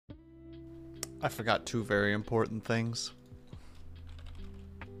I forgot two very important things.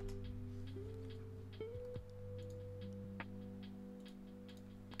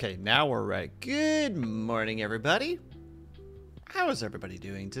 Okay, now we're ready. Good morning, everybody. How is everybody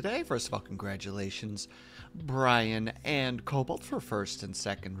doing today? First of all, congratulations, Brian and Cobalt, for first and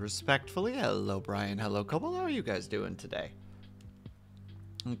second, respectfully. Hello, Brian. Hello, Cobalt. How are you guys doing today?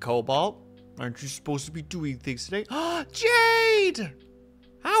 And Cobalt, aren't you supposed to be doing things today? Jade!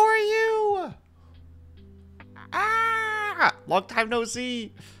 How are you? Ah! Long time no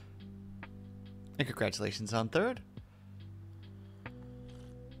see. And congratulations on third.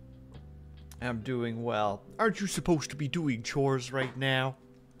 I'm doing well. Aren't you supposed to be doing chores right now?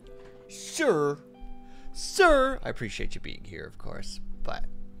 Sir. Sir. I appreciate you being here, of course, but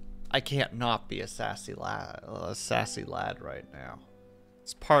I can't not be a sassy lad right now.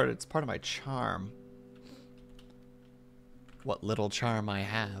 It's part of my charm. What little charm I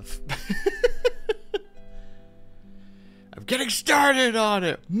have. I'm getting started on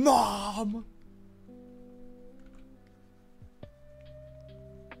it, Mom!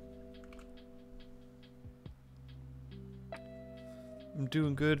 I'm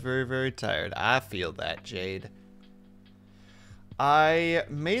doing good, very, very tired. I feel that, Jade. I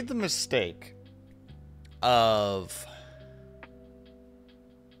made the mistake of...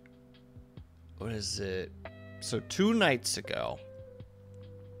 What is it? So 2 nights ago,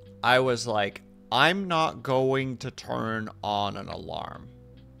 I was like, I'm not going to turn on an alarm.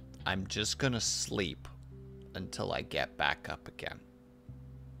 I'm just going to sleep until I get back up again.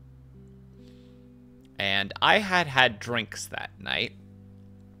 And I had drinks that night.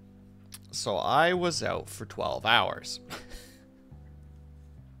 So I was out for 12 hours.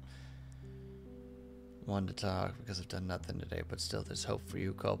 Wanted to talk because I've done nothing today, but still there's hope for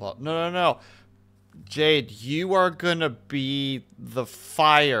you, Cobalt. No. Jade, you are gonna be the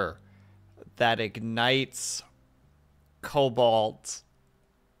fire that ignites Cobalt's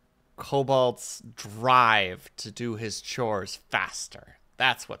drive to do his chores faster.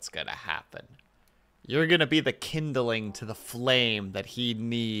 That's what's gonna happen. You're gonna be the kindling to the flame that he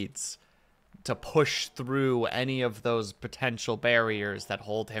needs to push through any of those potential barriers that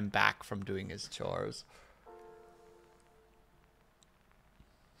hold him back from doing his chores.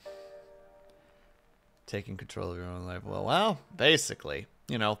 Taking control of your own life. Well, basically,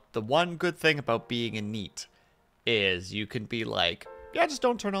 you know, the one good thing about being a NEET is you can be like, yeah, just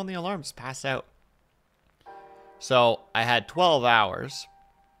don't turn on the alarms, pass out. So I had 12 hours.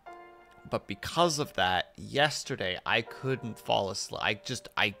 But because of that, yesterday, I couldn't fall asleep.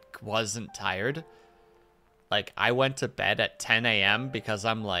 I wasn't tired. Like, I went to bed at 10 a.m. because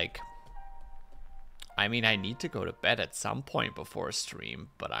I'm like, I mean, I need to go to bed at some point before stream,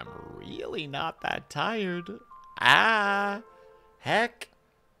 but I'm really not that tired. Ah, heck.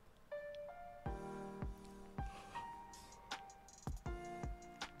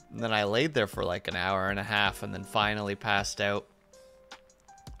 And then I laid there for like an hour and a half and then finally passed out.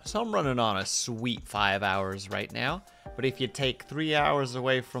 So I'm running on a sweet 5 hours right now. But if you take 3 hours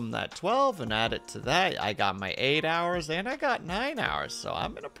away from that 12 and add it to that, I got my 8 hours and I got 9 hours. So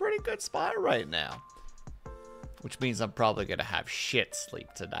I'm in a pretty good spot right now. Which means I'm probably going to have shit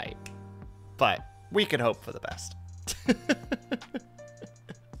sleep tonight. But we can hope for the best. Hang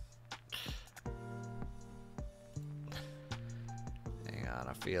on,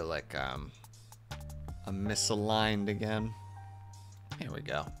 I feel like I'm misaligned again. Here we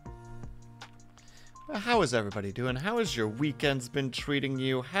go. Well, how is everybody doing? How has your weekends been treating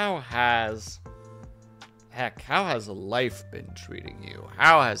you? How has life been treating you?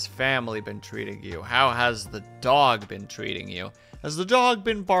 How has family been treating you? How has the dog been treating you? Has the dog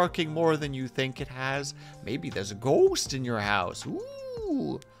been barking more than you think it has? Maybe there's a ghost in your house.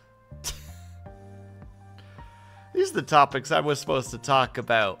 Ooh. These are the topics I was supposed to talk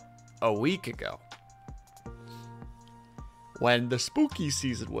about a week ago, when the spooky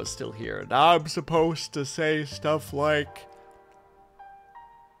season was still here, and I'm supposed to say stuff like,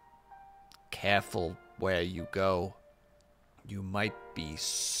 careful where you go. You might be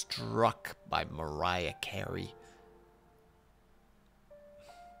struck by Mariah Carey.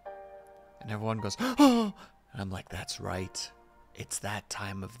 And everyone goes, oh! And I'm like, that's right. It's that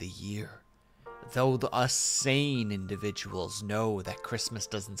time of the year. Though us sane individuals know that Christmas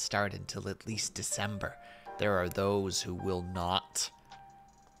doesn't start until at least December, there are those who will not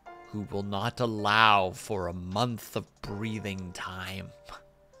allow for a month of breathing time.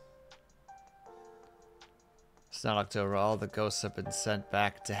 It's not October. All the ghosts have been sent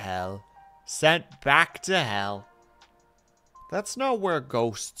back to hell. Sent back to hell. That's not where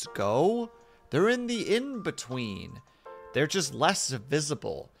ghosts go. They're in the in-between. They're just less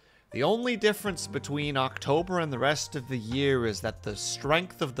visible. The only difference between October and the rest of the year is that the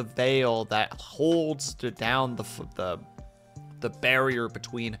strength of the veil that holds down the barrier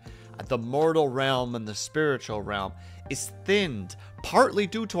between the mortal realm and the spiritual realm is thinned, partly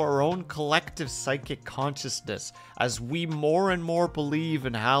due to our own collective psychic consciousness. As we more and more believe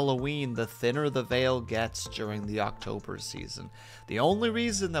in Halloween, the thinner the veil gets during the October season. The only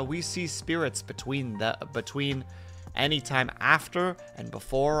reason that we see spirits between anytime after and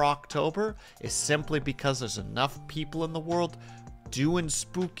before October is simply because there's enough people in the world doing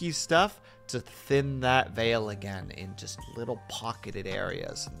spooky stuff to thin that veil again in just little pocketed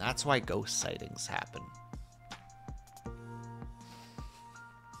areas. And that's why ghost sightings happen.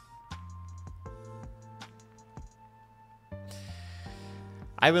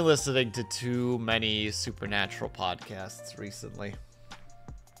 I've been listening to too many supernatural podcasts recently.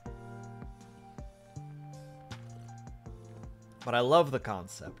 But I love the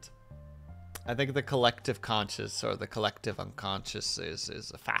concept. I think the collective conscious or the collective unconscious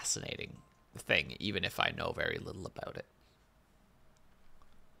is a fascinating thing, even if I know very little about it.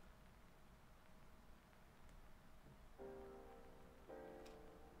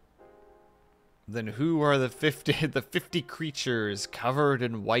 Then who are the 50 creatures covered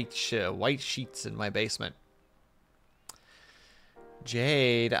in white sheets in my basement?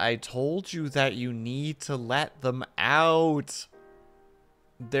 Jade, I told you that you need to let them out.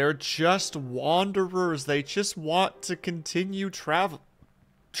 They're just wanderers. They just want to continue traveling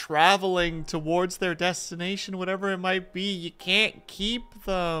towards their destination, whatever it might be. You can't keep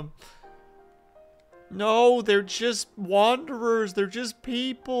them. No, they're just wanderers. They're just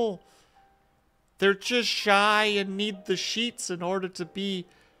people. They're just shy and need the sheets in order to be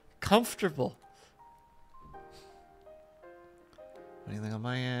comfortable. Anything on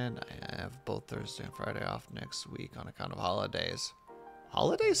my end? I have both Thursday and Friday off next week on account of holidays.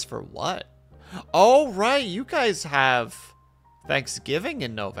 Holidays for what? Oh, right. You guys have Thanksgiving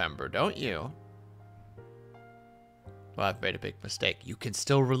in November, don't you? Well, I've made a big mistake. You can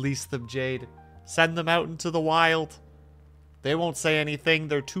still release them, Jade. Send them out into the wild. They won't say anything.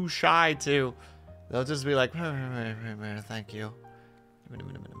 They're too shy to. They'll just be like, thank you.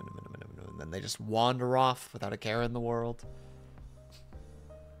 And then they just wander off without a care in the world.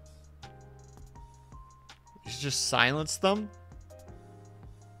 You should just silence them?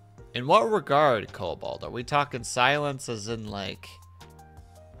 In what regard, Cobalt? Are we talking silence as in, like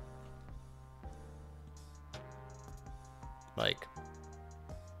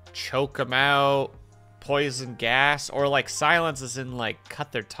choke them out, poison gas, or like silence as in like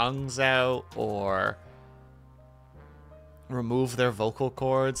cut their tongues out or remove their vocal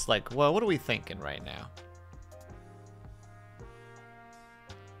cords? Like, well, what are we thinking right now?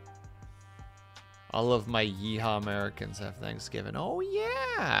 All of my yeehaw Americans have Thanksgiving. Oh,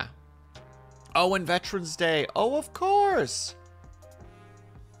 yeah. Oh, and Veterans Day. Oh, of course.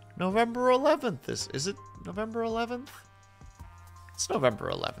 November 11th. Is it November 11th? It's November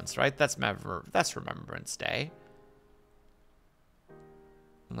 11th, right? That's Remembrance Day.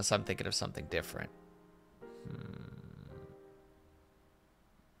 Unless I'm thinking of something different.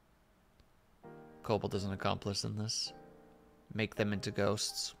 Cobalt is an accomplice in this. Make them into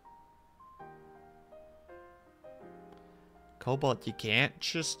ghosts. Cobalt, you can't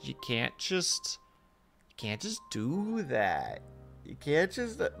just do that. You can't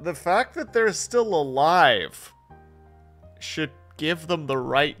just, the fact that they're still alive should give them the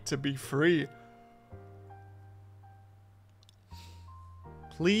right to be free.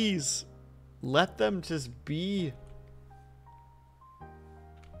 Please, let them just be.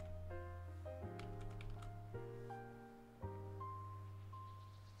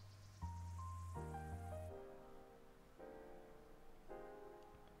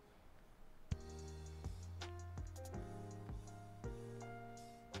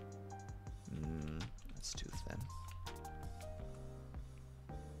 That's too thin.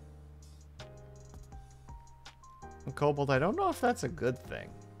 Cobalt, I don't know if that's a good thing.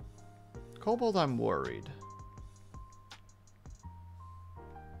 Cobalt, I'm worried.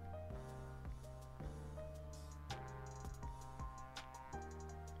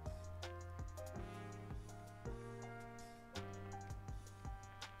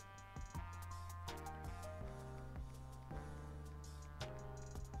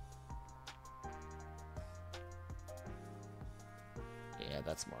 Yeah,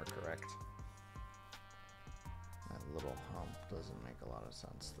 that's more correct. That little hump doesn't make a lot of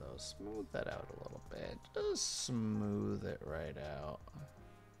sense, though. Smooth that out a little bit. Just smooth it right out.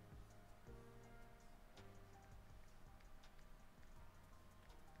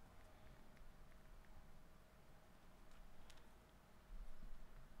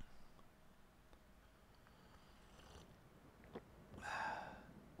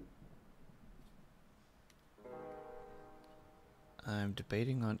 I'm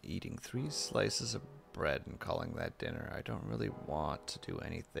debating on eating 3 slices of bread and calling that dinner. I don't really want to do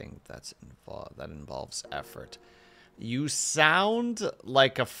anything that involves effort. You sound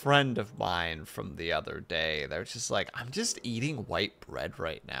like a friend of mine from the other day. They're just like, I'm just eating white bread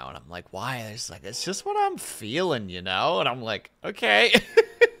right now. And I'm like, why? They're just like, it's just what I'm feeling, you know? And I'm like, okay.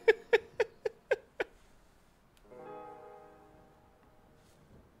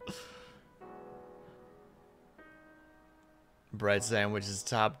 Bread sandwich is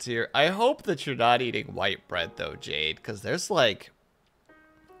top tier. I hope that you're not eating white bread, though, Jade, because there's, like,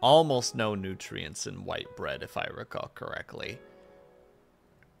 almost no nutrients in white bread, if I recall correctly.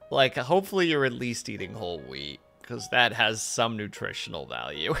 Like, hopefully you're at least eating whole wheat, because that has some nutritional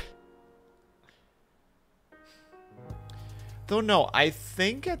value. Though, no, I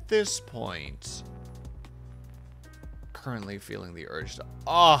think at this point... Currently feeling the urge to...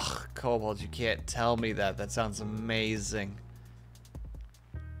 Oh, Cobalt, you can't tell me that. That sounds amazing.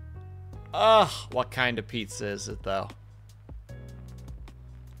 Ugh, what kind of pizza is it, though?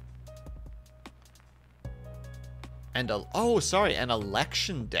 And, oh, sorry, an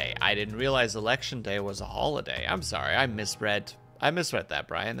election day. I didn't realize election day was a holiday. I'm sorry, I misread that,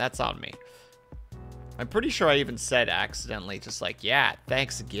 Brian. That's on me. I'm pretty sure I even said accidentally, just like, yeah,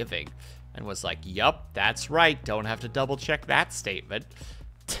 Thanksgiving. And was like, yup, that's right. Don't have to double check that statement.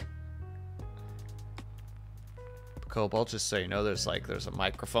 Cobalt, just so you know, there's a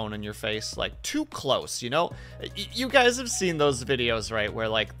microphone in your face, like, too close, you know? You guys have seen those videos, right, where,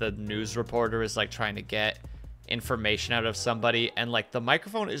 like, the news reporter is, like, trying to get information out of somebody, and, like, the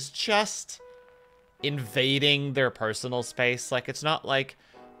microphone is just invading their personal space. Like, it's not, like,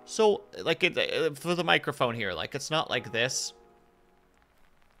 so, like, for the microphone here, like, it's not like this.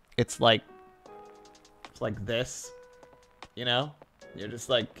 It's like this, you know? You're just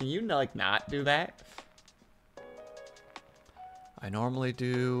like, can you, like, not do that? I normally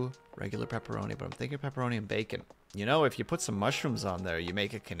do regular pepperoni, but I'm thinking pepperoni and bacon. You know, if you put some mushrooms on there, you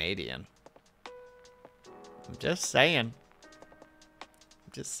make it Canadian. I'm just saying.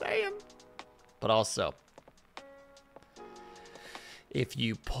 I'm just saying. But also, if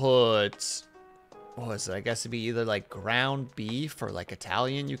you put, what was it? I guess it'd be either like ground beef or like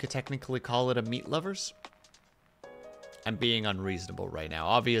Italian. You could technically call it a meat lovers. I'm being unreasonable right now.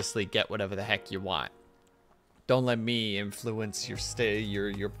 Obviously, get whatever the heck you want. Don't let me influence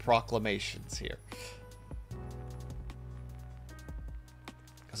your proclamations here.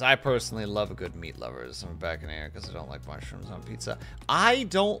 Because I personally love a good meat lovers. I'm back in air because I don't like mushrooms on pizza. I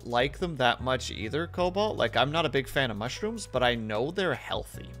don't like them that much either, Cobalt. Like, I'm not a big fan of mushrooms, but I know they're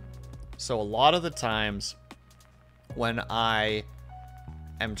healthy. So a lot of the times when I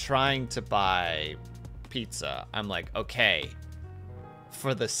am trying to buy pizza, I'm like, okay,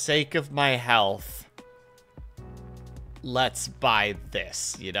 for the sake of my health, let's buy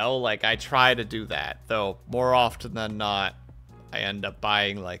this, you know? Like, I try to do that, though more often than not, I end up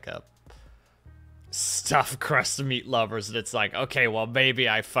buying, like, a stuffed crust meat lovers, and it's like, okay, well, maybe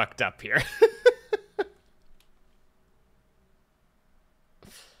I fucked up here.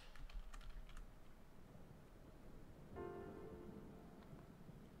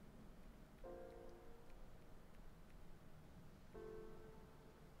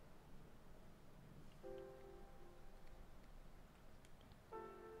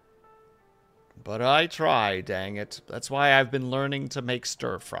 But I try, dang it. That's why I've been learning to make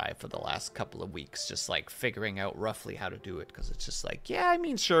stir fry for the last couple of weeks. Just, like, figuring out roughly how to do it. Because it's just like, yeah, I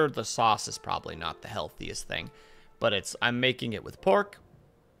mean, sure, the sauce is probably not the healthiest thing. But I'm making it with pork,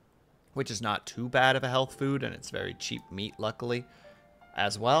 which is not too bad of a health food. And it's very cheap meat, luckily,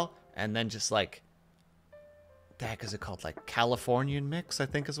 as well. And then just, like, the heck is it called? Like, Californian mix, I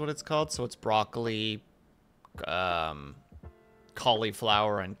think is what it's called. So it's broccoli,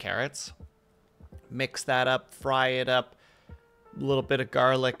 cauliflower, and carrots. Mix that up, fry it up, a little bit of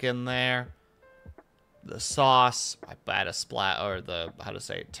garlic in there. The sauce, I add a splat, or the, how to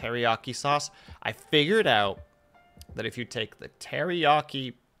say it, teriyaki sauce. I figured out that if you take the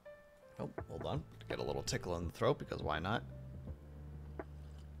teriyaki, oh, hold on, get a little tickle in the throat, because why not?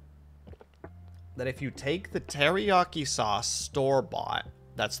 That if you take the teriyaki sauce store-bought,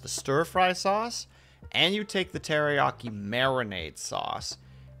 that's the stir-fry sauce, and you take the teriyaki marinade sauce,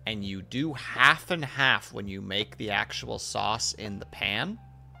 and you do half and half when you make the actual sauce in the pan.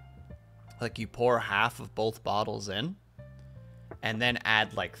 Like, you pour half of both bottles in, and then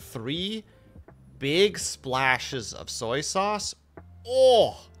add, like, 3 big splashes of soy sauce.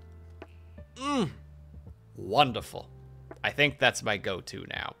 Oh! Wonderful. I think that's my go-to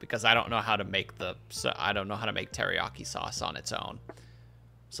now, because I don't know how to make teriyaki sauce on its own.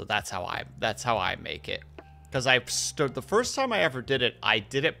 So that's how I make it. Because the first time I ever did it, I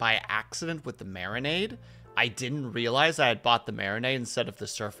did it by accident with the marinade. I didn't realize I had bought the marinade instead of the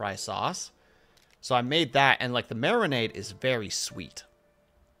stir-fry sauce. So I made that, and like the marinade is very sweet.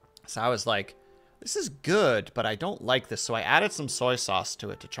 So I was like, this is good, but I don't like this. So I added some soy sauce to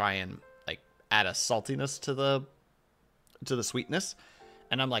it to try and like add a saltiness to the sweetness.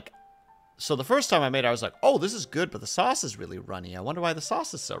 And I'm like, so the first time I made it, I was like, oh, this is good, but the sauce is really runny. I wonder why the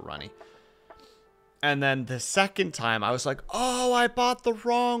sauce is so runny. And then the second time I was like, oh, I bought the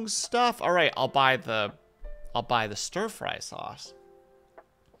wrong stuff. All right, I'll buy the stir-fry sauce.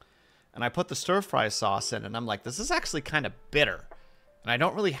 And I put the stir-fry sauce in, and I'm like, this is actually kind of bitter. And I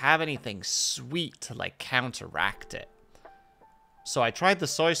don't really have anything sweet to like counteract it. So I tried the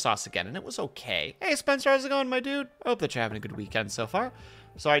soy sauce again, and it was okay. Hey, Spencer, how's it going, my dude? I hope that you're having a good weekend so far.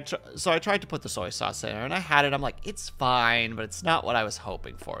 So I tried to put the soy sauce in there, and I had it. I'm like, it's fine, but it's not what I was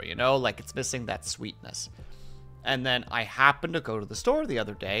hoping for, you know? Like, it's missing that sweetness. And then I happened to go to the store the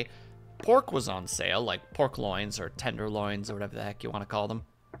other day. Pork was on sale, like pork loins or tenderloins or whatever the heck you want to call them.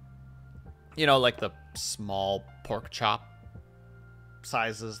 You know, like the small pork chop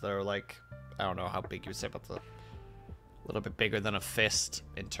sizes that are like, I don't know how big you would say, but a little bit bigger than a fist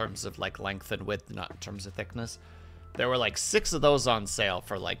in terms of like length and width, not in terms of thickness. There were like 6 of those on sale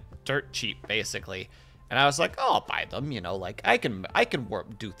for like dirt cheap, basically. And I was like, oh, I'll buy them, you know, like I can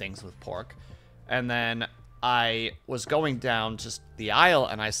do things with pork. And then I was going down just the aisle,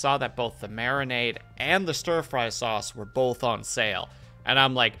 and I saw that both the marinade and the stir-fry sauce were both on sale. And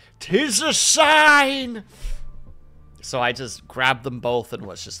I'm like, 'tis a sign! So I just grabbed them both and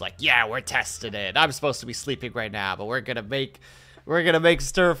was just like, yeah, we're testing it. I'm supposed to be sleeping right now, but we're gonna make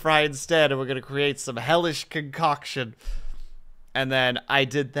stir-fry instead, and we're gonna create some hellish concoction. And then I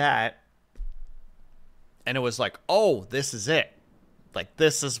did that, and it was like, oh, this is it. Like,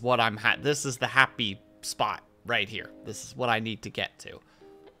 this is what this is the happy spot right here. This is what I need to get to.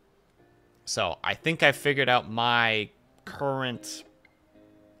 So I think I figured out my current,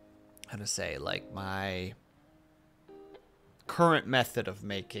 how to say, like my current method of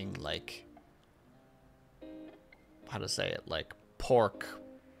making, like, how to say it, like pork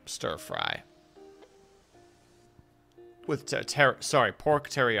stir fry with pork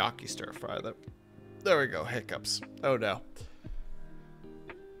teriyaki stir fry. There we go. Hiccups. Oh no.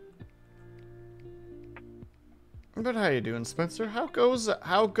 But how you doing, Spencer? How goes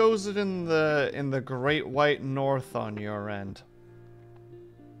it in the Great White North on your end?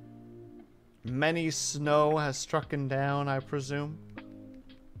 Many snow has strucken down, I presume.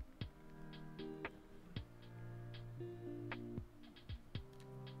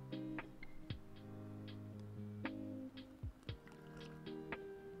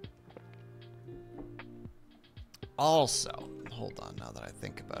 Also, hold on, now that I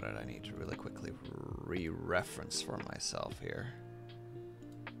think about it, I need to really quickly re-reference for myself here.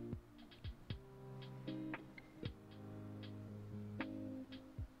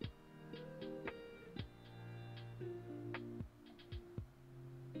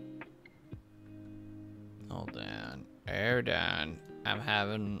 Hold on. Air down. I'm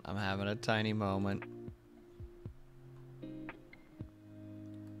having a tiny moment.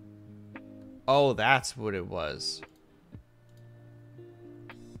 Oh, that's what it was.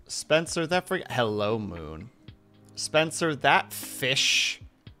 Spencer, hello, Moon. Spencer, that fish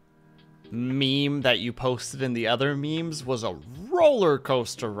meme that you posted in the other memes was a roller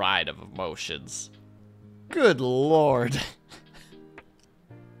coaster ride of emotions. Good lord.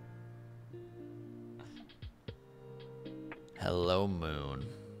 Hello, Moon.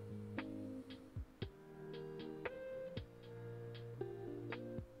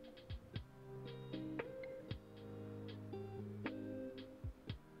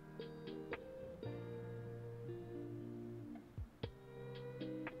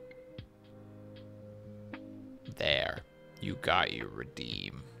 There. You got your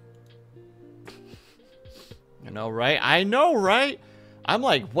redeem. You know, right? I know, right? I'm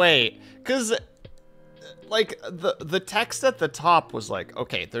like, wait, because like the text at the top was like,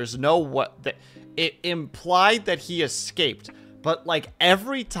 okay, there's no what, it implied that he escaped, but like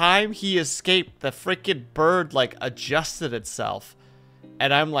every time he escaped, the freaking bird like adjusted itself.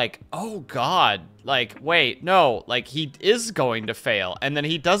 And I'm like, oh god, like, wait, no, like, he is going to fail, and then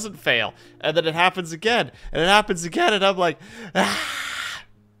he doesn't fail, and then it happens again, and it happens again, and I'm like, ah.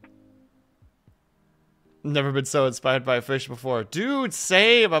 Never been so inspired by a fish before. Dude,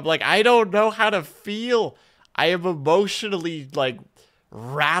 same. I'm like, I don't know how to feel. I am emotionally, like,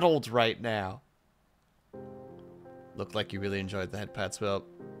 rattled right now. Looked like you really enjoyed the head pats. Well,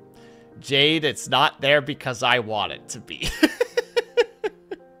 Jade, it's not there because I want it to be.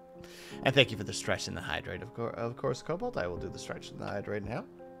 And thank you for the stretch and the hydrate, of course, Cobalt. I will do the stretch and the hydrate now.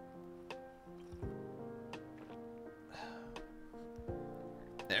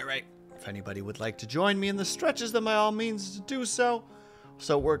 All right. If anybody would like to join me in the stretches, then by all means do so.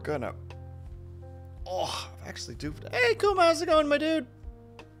 So we're gonna... Oh, I've actually do... Hey, Kuma, how's it going, my dude?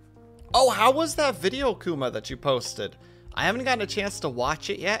 Oh, how was that video, Kuma, that you posted? I haven't gotten a chance to watch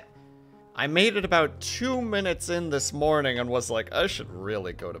it yet. I made it about 2 minutes in this morning and was like, I should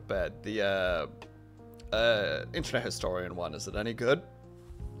really go to bed. The, Internet Historian one, is it any good?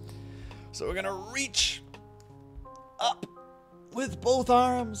 So we're gonna reach up with both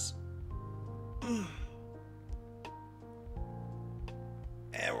arms. And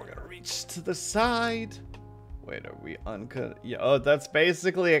we're gonna reach to the side. Wait, are we uncut? Yeah, oh, that's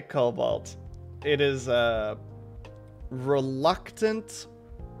basically a Cobalt. It is, reluctant...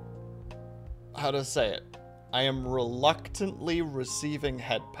 How to say it? I am reluctantly receiving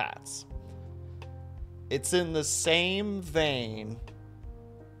head pats. It's in the same vein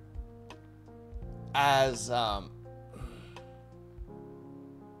as,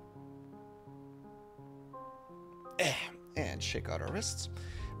 and shake out our wrists.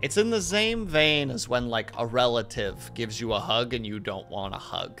 It's in the same vein as when, like, a relative gives you a hug and you don't want a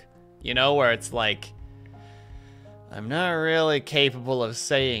hug. You know, where it's like, I'm not really capable of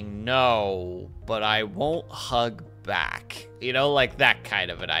saying no, but I won't hug back. You know, like that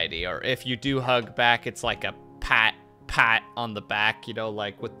kind of an idea. Or if you do hug back, it's like a pat on the back, you know,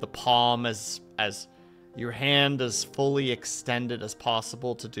 like with the palm as your hand as fully extended as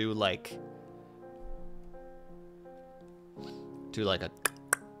possible to do like a...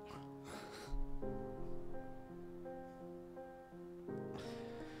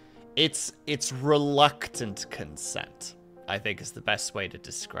 It's reluctant consent, I think is the best way to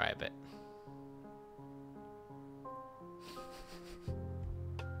describe it.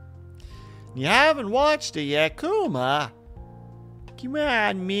 You haven't watched it yet, Kuma? Come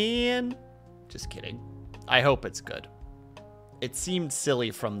on, man. Just kidding. I hope it's good. It seemed silly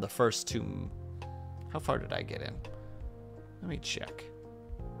from the first two... How far did I get in? Let me check.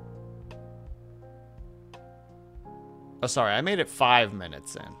 Oh, sorry, I made it 5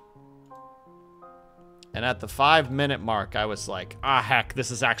 minutes in. And at the 5-minute mark, I was like, ah, heck,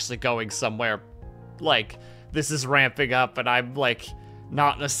 this is actually going somewhere. Like, this is ramping up, and I'm, like,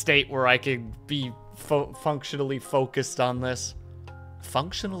 not in a state where I can be functionally focused on this.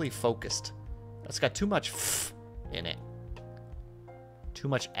 Functionally focused. That's got too much f in it. Too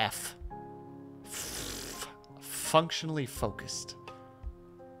much f. Functionally focused.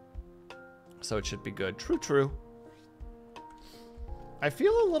 So it should be good. True, true. I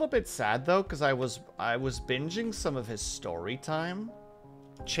feel a little bit sad though, because I was binging some of his Storytime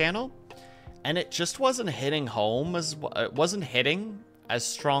channel, and it just wasn't hitting home as it wasn't hitting as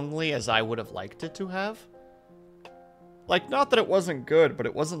strongly as I would have liked it to have. Like, not that it wasn't good, but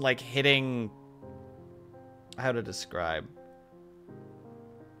it wasn't like hitting. How to describe?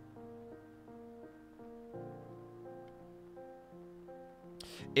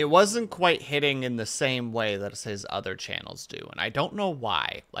 It wasn't quite hitting in the same way that his other channels do, and I don't know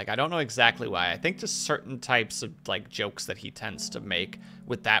why. Like, I don't know exactly why. I think just certain types of, like, jokes that he tends to make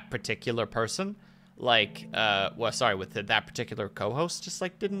with that particular person, like, well, sorry, with that particular co-host, just,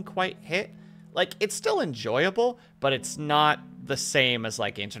 like, didn't quite hit. Like, it's still enjoyable, but it's not the same as,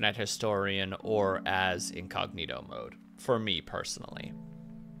 like, Internet Historian or as Incognito Mode, for me personally.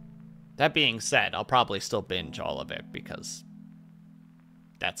 That being said, I'll probably still binge all of it, because...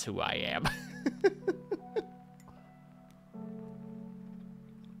 that's who I am.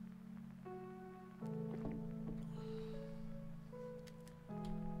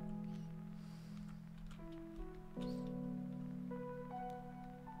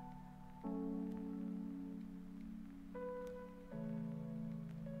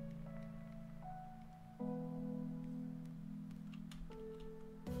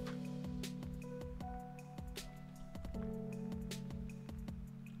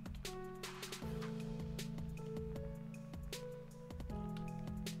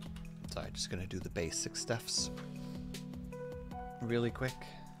 Sorry, just gonna do the basic stuffs really quick.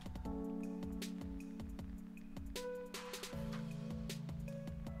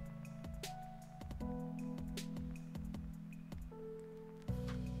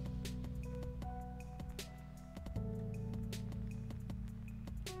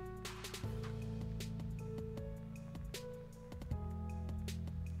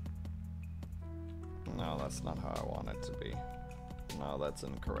 No, that's not how I want it to be. No, that's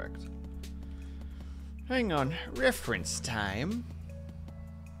incorrect. Hang on, reference time.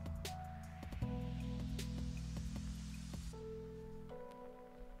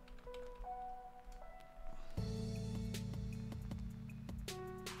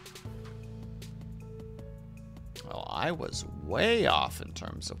 I was way off in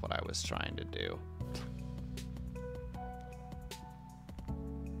terms of what I was trying to do.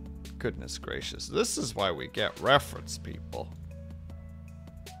 Goodness gracious. This is why we get reference, people.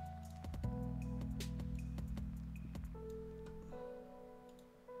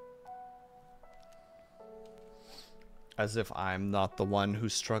 As if I'm not the one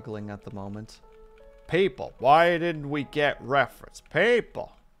who's struggling at the moment. People, why didn't we get reference?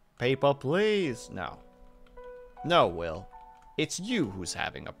 People. People, please. No. No, Will. It's you who's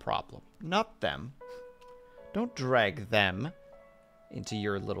having a problem, not them. Don't drag them into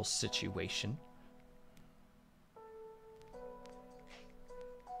your little situation.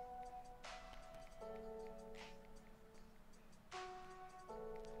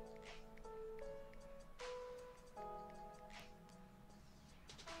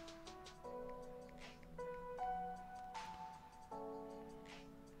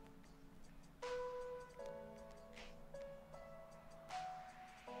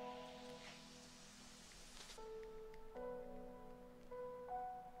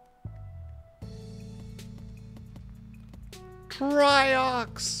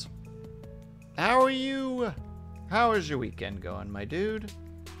 Triox! How are you? How is your weekend going, my dude?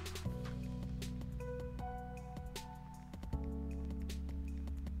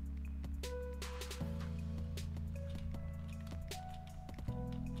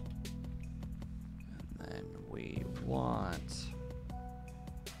 And then we want...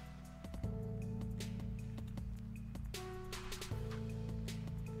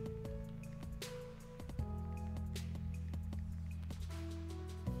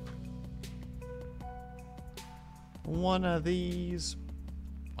 one of these.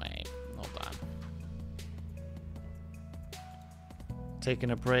 Wait, hold on.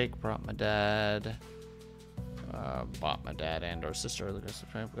 Taking a break, brought my dad. Bought my dad and or sister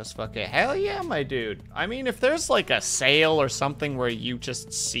because fuck it. Hell yeah, my dude. I mean, if there's like a sale or something where you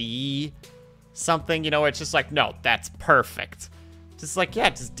just see something, you know, it's just like, no, that's perfect. Just like, yeah,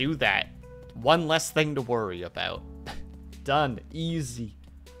 just do that. One less thing to worry about. Done. Easy.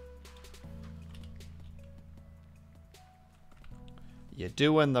 You're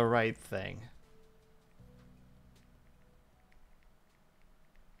doing the right thing.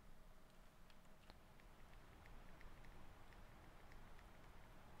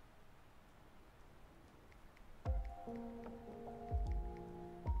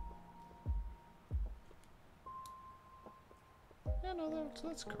 Yeah, no,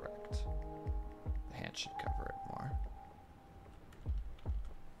 that's correct. The hand should cover it more.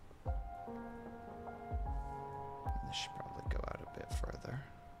 And this should probably go out a bit further.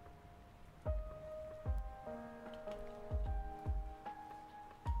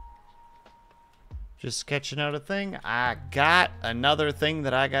 Just sketching out a thing. I got another thing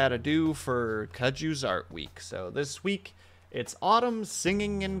that I gotta do for Kaju's Art Week. So this week, it's autumn,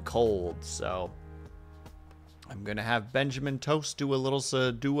 singing, and cold. So I'm gonna have Benjamin Toast do a little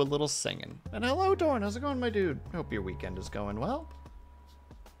singing. And hello, Dorn. How's it going, my dude? Hope your weekend is going well.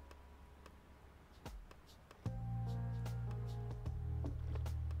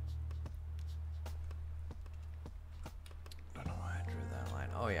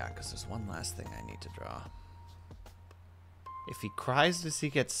 Oh yeah, because there's one last thing I need to draw. If he cries, does he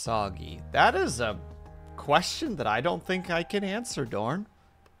get soggy? That is a question that I don't think I can answer, Dorn.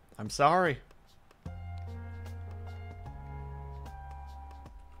 I'm sorry.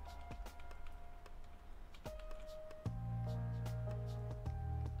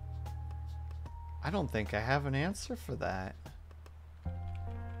 I don't think I have an answer for that.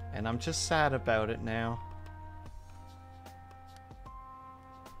 And I'm just sad about it now.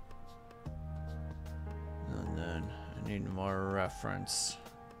 Need more reference.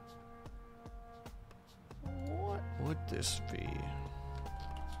 What would this be?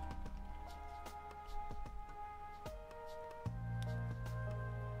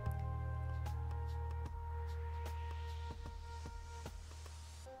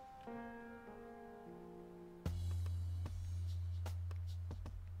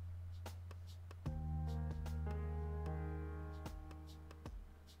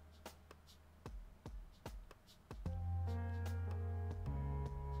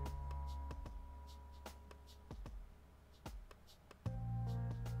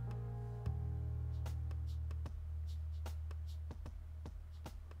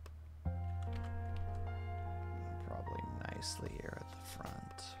 Nicely here at the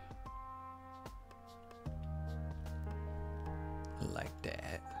front. Like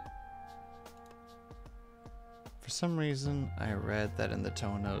that. For some reason, I read that in the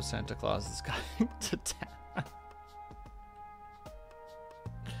Tono, Santa Claus is coming to town.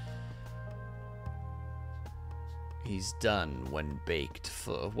 He's done when baked,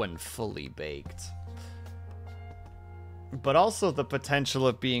 when fully baked. But also the potential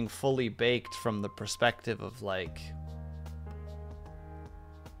of being fully baked from the perspective of, like...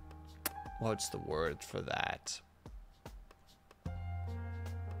 What's the word for that?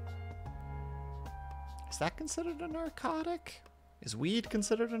 Is that considered a narcotic? Is weed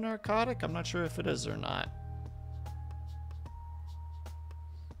considered a narcotic? I'm not sure if it is or not.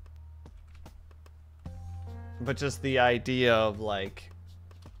 But just the idea of, like,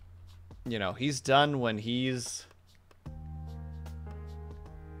 you know, he's done when he's...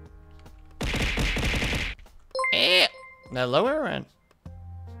 Hello, Aaron.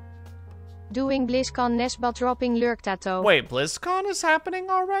 Doing BlizzCon Nesba dropping lurk tattoo. Wait, BlizzCon is happening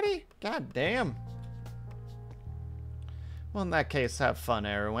already? God damn. Well, in that case, have fun,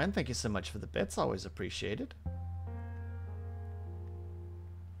 Erwin. Thank you so much for the bits. Always appreciated.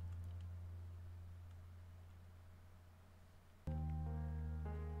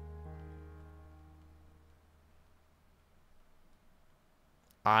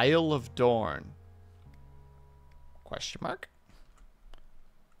 Isle of Dorn. Question mark?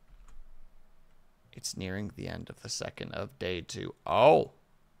 It's nearing the end of the second of day 2. Oh.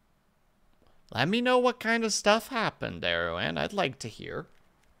 Let me know what kind of stuff happened, Erwin. I'd like to hear.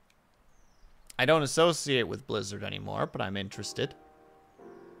 I don't associate with Blizzard anymore, but I'm interested.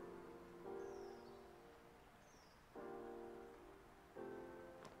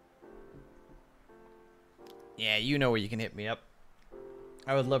 Yeah, you know where you can hit me up.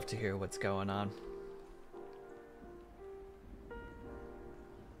 I would love to hear what's going on.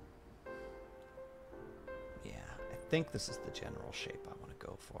 Yeah, I think this is the general shape I want to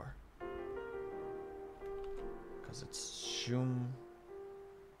go for. Because it's shoom,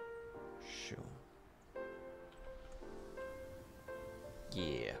 shoom.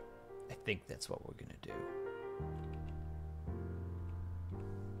 Yeah, I think that's what we're going to do.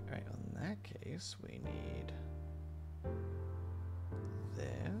 Alright, in that case, we need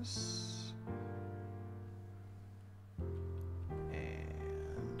this.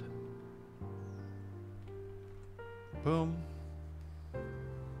 And boom.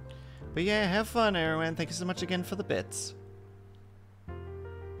 But yeah, have fun, Erwin. Thank you so much again for the bits.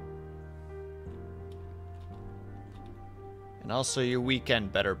 And also, your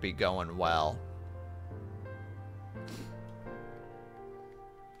weekend better be going well.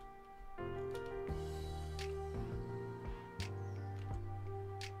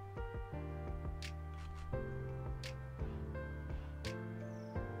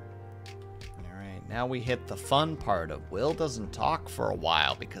 Now we hit the fun part of Will doesn't talk for a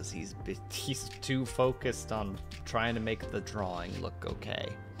while because he's too focused on trying to make the drawing look okay.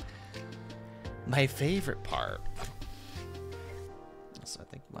 My favorite part. So I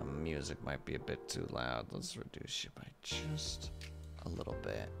think my music might be a bit too loud. Let's reduce it by just a little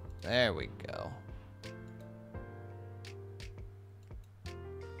bit. There we go.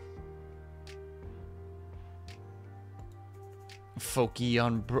 Folky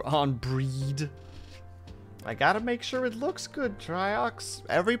on breed. I gotta make sure it looks good, Triox.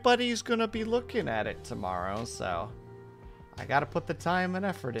 Everybody's gonna be looking at it tomorrow, so I gotta put the time and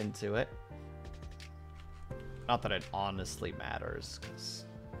effort into it. Not that it honestly matters, because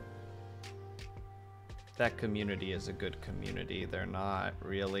that community is a good community. They're not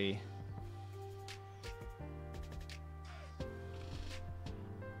really...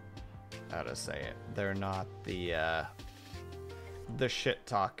 How to say it? They're not the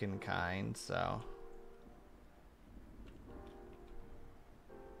shit-talking kind, so...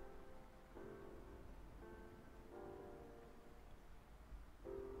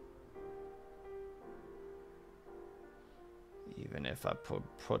 Even if I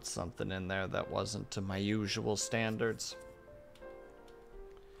put something in there that wasn't to my usual standards,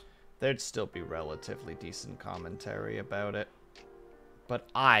 there'd still be relatively decent commentary about it. But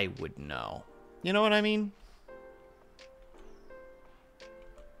I would know. You know what I mean?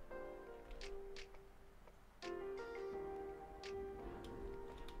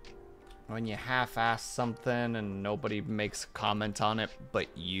 When you half-ass something and nobody makes a comment on it, but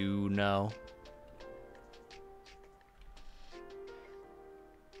you know.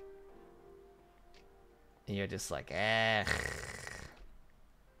 And you're just like, eh.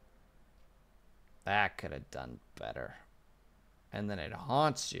 That could have done better. And then it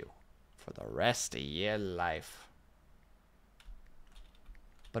haunts you for the rest of your life.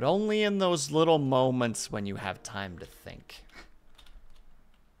 But only in those little moments when you have time to think.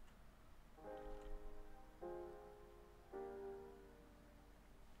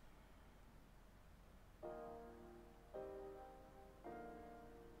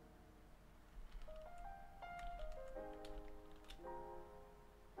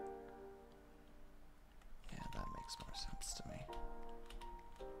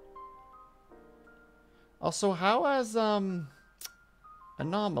 Also, how has,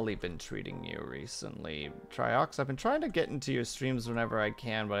 Anomaly been treating you recently? Triox, I've been trying to get into your streams whenever I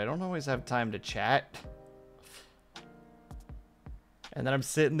can, but I don't always have time to chat. And then I'm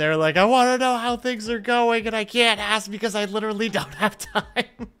sitting there like, I want to know how things are going, and I can't ask because I literally don't have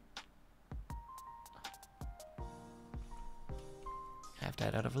time. Have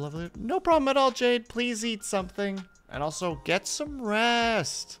died out of a level. No problem at all, Jade. Please eat something. And also, get some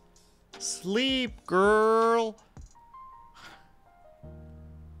rest. Sleep, girl.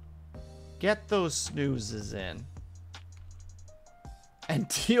 Get those snoozes in. And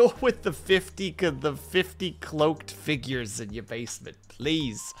deal with the 50 cloaked figures in your basement,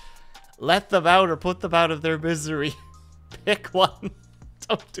 please. Let them out or put them out of their misery. Pick one.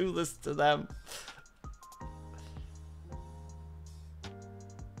 Don't do this to them.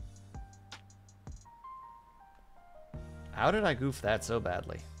 How did I goof that so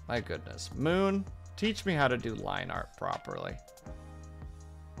badly? My goodness. Moon, teach me how to do line art properly.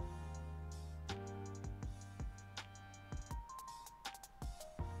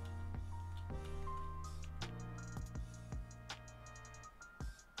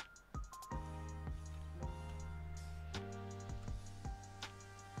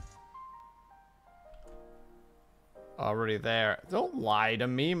 Already there. Don't lie to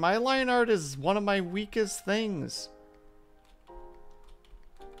me. My line art is one of my weakest things.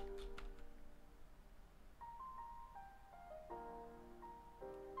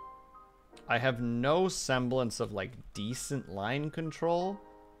 I have no semblance of, like, decent line control.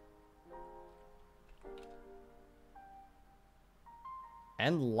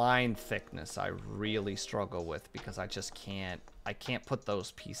 And line thickness I really struggle with because I just can't, I can't put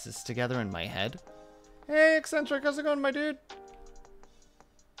those pieces together in my head. Hey, Eccentric, how's it going, my dude?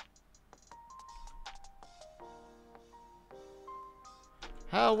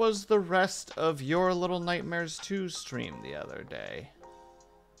 How was the rest of your Little Nightmares 2 stream the other day?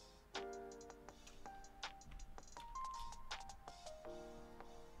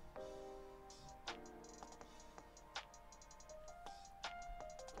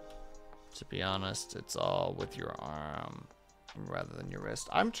 To be honest, it's all with your arm rather than your wrist.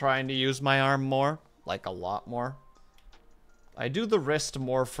 I'm trying to use my arm more, like a lot more. I do the wrist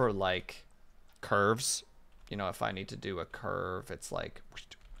more for like curves. You know, if I need to do a curve, it's like,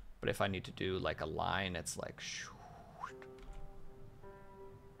 but if I need to do like a line, it's like.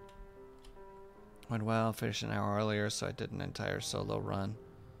 Went well, finished an hour earlier, so I did an entire solo run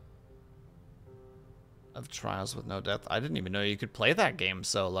of Trials with No Death. I didn't even know you could play that game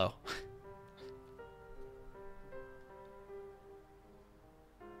solo.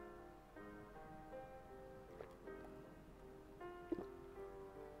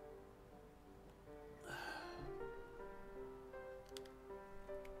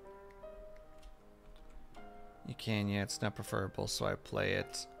 You can, yeah, it's not preferable, so I play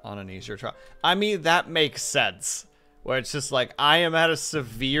it on an easier trial. I mean, that makes sense. Where it's just like, I am at a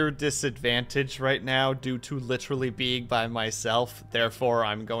severe disadvantage right now due to literally being by myself. Therefore,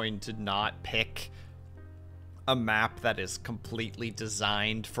 I'm going to not pick a map that is completely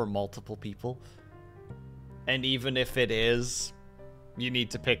designed for multiple people. And even if it is, you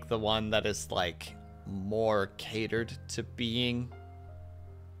need to pick the one that is, like, more catered to being,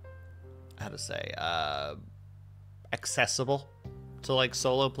 how to say, accessible to like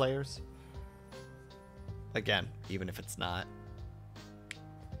solo players. Again, even if it's not.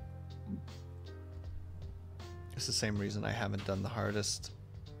 It's the same reason I haven't done the hardest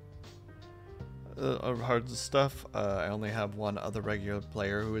stuff. I only have one other regular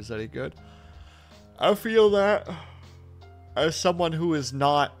player who is any good. I feel that as someone who is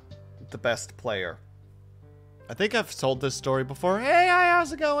not the best player. I think I've told this story before. Hey, hi,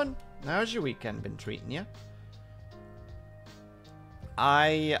 how's it going? How's your weekend been treating you?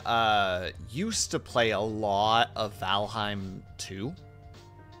 I used to play a lot of Valheim 2.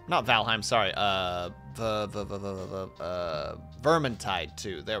 Not Valheim, sorry. Vermintide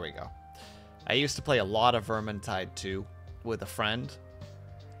 2. There we go. I used to play a lot of Vermintide 2 with a friend.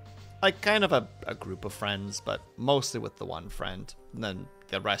 Like, kind of a group of friends, but mostly with the one friend. And then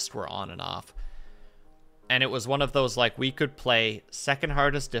the rest were on and off. And it was one of those, like, we could play second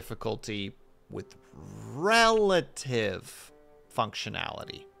hardest difficulty with relative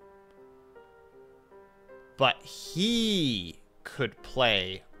functionality. But he could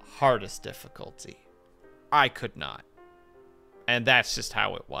play hardest difficulty. I could not. And that's just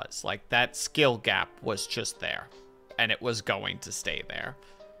how it was. Like, that skill gap was just there. And it was going to stay there.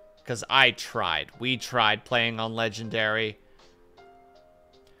 Because I tried. We tried playing on Legendary.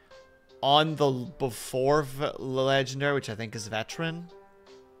 On the before Legendary, which I think is Veteran.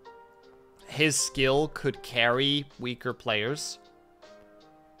 his skill could carry weaker players,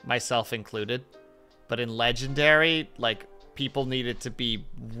 myself included. But in Legendary, like, people needed to be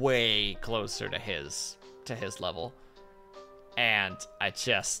way closer to his level. And I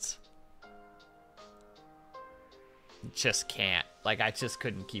just can't. Like, I just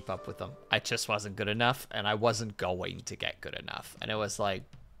couldn't keep up with them. I just wasn't good enough, and I wasn't going to get good enough. And it was like,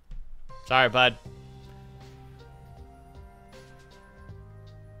 sorry, bud.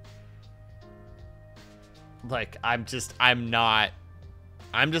 Like, I'm just not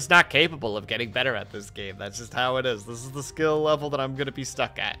capable of getting better at this game. That's just how it is. This is the skill level that I'm gonna be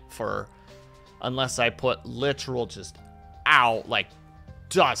stuck at for, unless I put literal just out like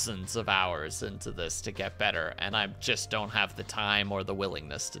dozens of hours into this to get better, and I just don't have the time or the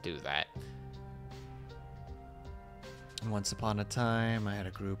willingness to do that. Once upon a time, I had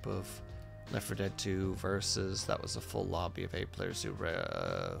a group of Left 4 Dead 2 versus. That was a full lobby of 8 players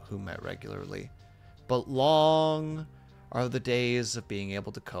who met regularly. But long are the days of being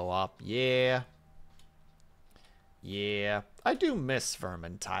able to co-op. Yeah. Yeah. I do miss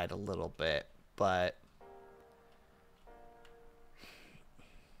Vermintide a little bit, but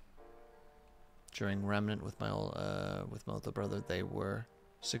during Remnant with my older brother, they were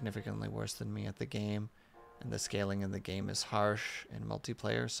significantly worse than me at the game, and the scaling in the game is harsh in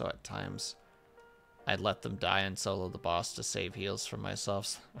multiplayer, so at times I'd let them die and solo the boss to save heals for myself.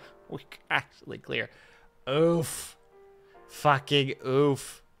 So we could actually clear. Oof. Fucking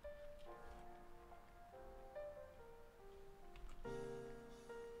oof.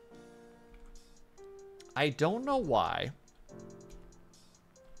 I don't know why.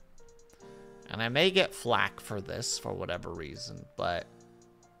 And I may get flack for this for whatever reason, but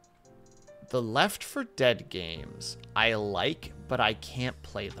the Left 4 Dead games I like, but I can't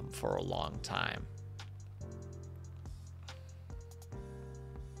play them for a long time.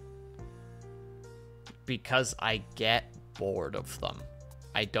 Because I get bored of them.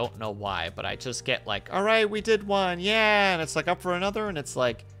 I don't know why, but I just get like, all right, we did one, yeah, and it's like up for another, and it's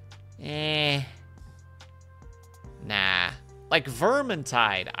like, nah. Like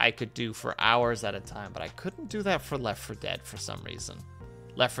Vermintide, I could do for hours at a time, but I couldn't do that for Left 4 Dead for some reason.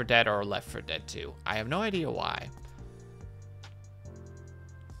 Left 4 Dead or Left 4 Dead 2. I have no idea why.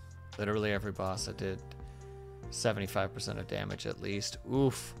 Literally every boss I did 75% of damage at least.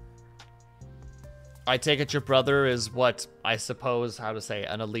 Oof. I take it your brother is what I suppose, how to say,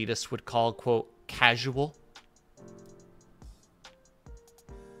 an elitist would call, quote, casual.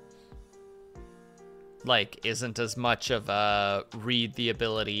 Like, isn't as much of a read the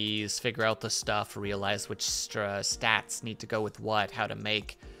abilities, figure out the stuff, realize which stats need to go with what, how to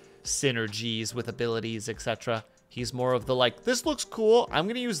make synergies with abilities, etc. He's more of the, like, this looks cool, I'm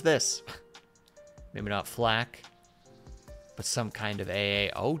gonna use this. Maybe not flak, but some kind of AA.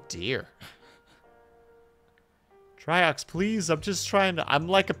 Oh, dear. Triox, please, I'm just trying to... I'm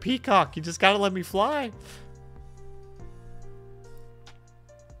like a peacock. You just gotta let me fly.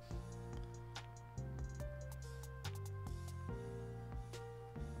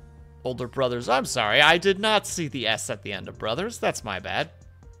 Older brothers, I'm sorry. I did not see the S at the end of brothers. That's my bad.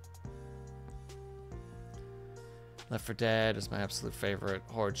 Left 4 Dead is my absolute favorite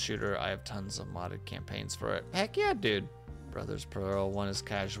horde shooter. I have tons of modded campaigns for it. Heck yeah, dude. Brothers plural. One is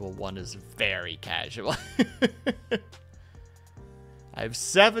casual. One is very casual. I have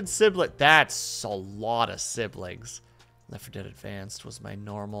 7 siblings. That's a lot of siblings. Left 4 Dead Advanced was my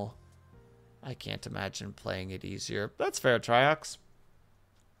normal. I can't imagine playing it easier. That's fair, Triox.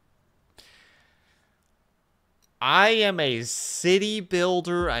 I am a city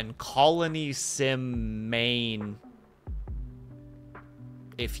builder and colony sim main,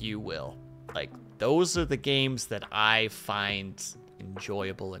 if you will. Like, those are the games that I find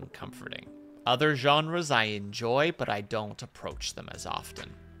enjoyable and comforting. Other genres I enjoy, but I don't approach them as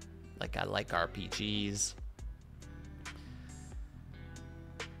often. Like, I like RPGs.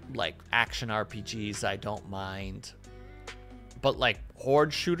 Like, action RPGs, I don't mind. But, like,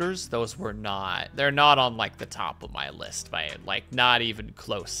 horde shooters, those were not... They're not on, like, the top of my list. Like, not even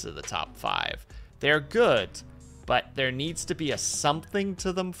close to the top 5. They're good, but there needs to be a something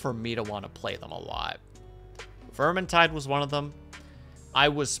to them for me to want to play them a lot. Vermintide was one of them. I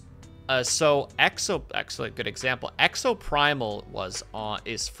was... so, actually, a good example. Exoprimal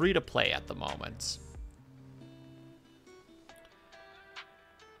is free to play at the moment.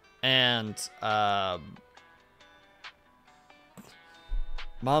 And,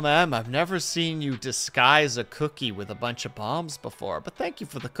 Mama M, I've never seen you disguise a cookie with a bunch of bombs before, but thank you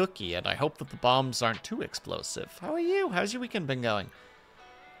for the cookie, and I hope that the bombs aren't too explosive. How are you? How's your weekend been going?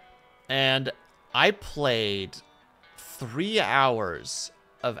 And I played 3 hours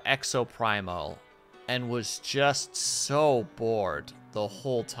of Exoprimal and was just so bored the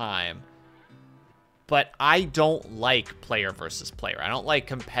whole time. But I don't like player versus player. I don't like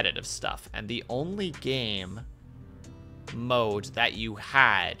competitive stuff. And the only game mode that you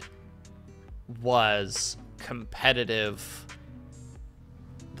had was competitive,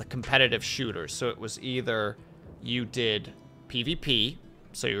 the competitive shooters. So it was either you did PvP,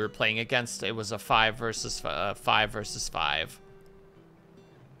 so you were playing against, it was a 5 versus 5.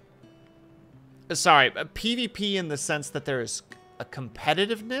 Sorry, PvP in the sense that there's a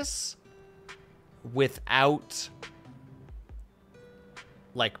competitiveness without,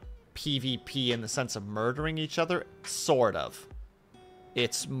 like, PvP in the sense of murdering each other, sort of.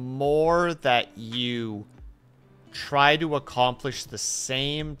 It's more that you try to accomplish the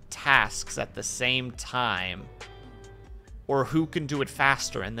same tasks at the same time, or who can do it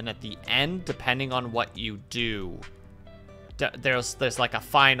faster, and then at the end, depending on what you do, there's like a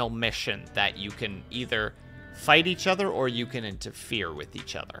final mission that you can either fight each other or you can interfere with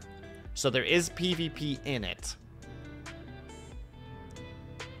each other. So there is PvP in it,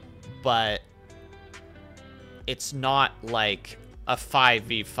 but it's not like a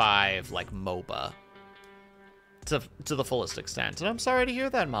 5v5 like MOBA to the fullest extent. And I'm sorry to hear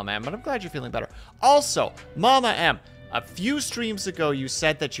that, Mama M, but I'm glad you're feeling better. Also, Mama M, a few streams ago you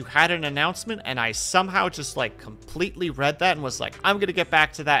said that you had an announcement, and I somehow just like completely read that and was like, I'm gonna get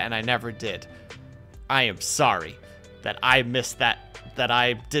back to that, and I never did. I am sorry that I missed that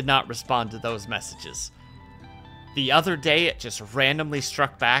I did not respond to those messages. The other day it just randomly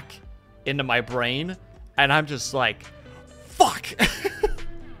struck back into my brain, and I'm just like, fuck!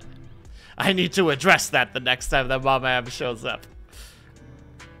 I need to address that the next time that Mama M shows up.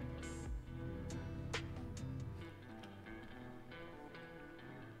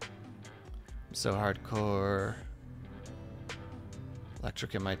 So hardcore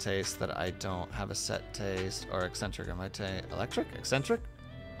electric in my taste that I don't have a set taste, or eccentric in my taste. Electric? Eccentric?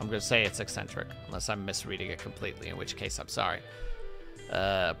 I'm gonna say it's eccentric, unless I'm misreading it completely, in which case I'm sorry.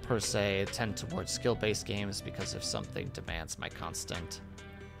 Per se, tend towards skill-based games because if something demands my constant.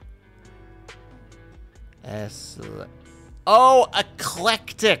 Oh,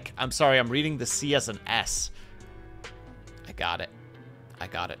 eclectic! I'm sorry, I'm reading the C as an S. I got it. I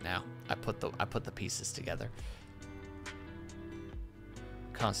got it now. I put the pieces together.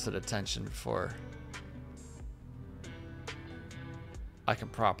 Constant attention before I can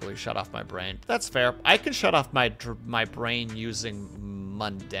properly shut off my brain. That's fair. I can shut off my brain using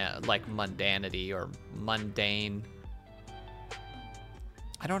mundanity or mundane.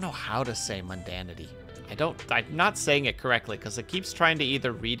 I don't know how to say mundanity. I'm not saying it correctly because it keeps trying to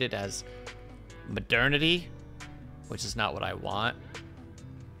either read it as modernity, which is not what I want.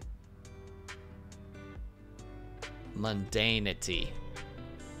 Mundanity.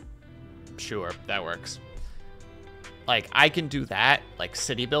 Sure, that works. Like, I can do that. Like,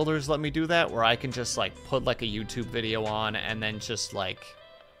 city builders let me do that, where I can just, like, put, like, a YouTube video on and then just, like,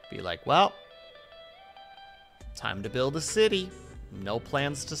 be like, well, time to build a city. No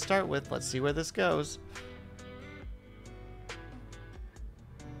plans to start with. Let's see where this goes.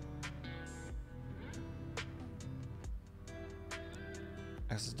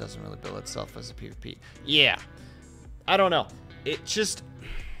 I guess it doesn't really build itself as a PvP. Yeah. I don't know. It just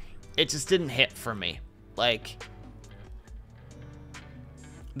didn't hit for me. Like,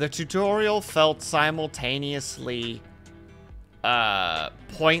 the tutorial felt simultaneously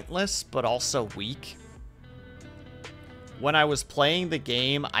pointless, but also weak. When I was playing the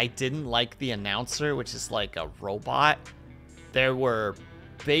game, I didn't like the announcer, which is like a robot. There were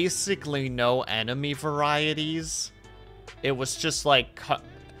basically no enemy varieties. It was just like,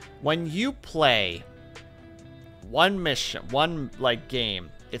 when you play one mission, one like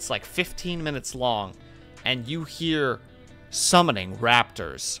game, it's like 15 minutes long, and you hear summoning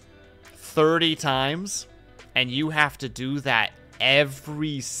raptors 30 times, and you have to do that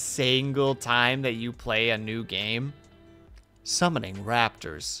every single time that you play a new game. Summoning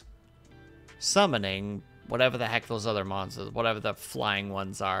raptors. Summoning whatever the heck those other monsters, whatever the flying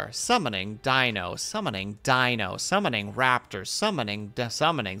ones are. Summoning dino, summoning dino, summoning raptors, summoning.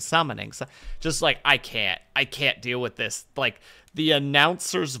 Just like, I can't deal with this. Like, the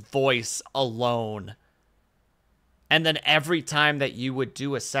announcer's voice alone. And then every time that you would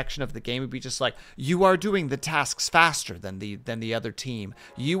do a section of the game, it'd be just like, you are doing the tasks faster than the other team.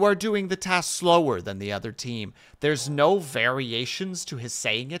 You are doing the tasks slower than the other team. There's no variations to his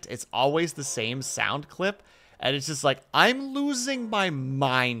saying it. It's always the same sound clip. And it's just like, I'm losing my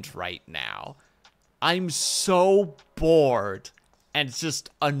mind right now. I'm so bored and just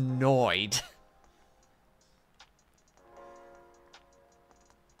annoyed.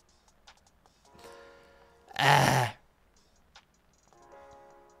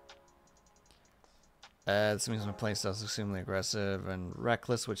 This means my playstyle is extremely aggressive and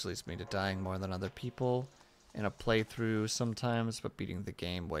reckless, which leads me to dying more than other people in a playthrough sometimes, but beating the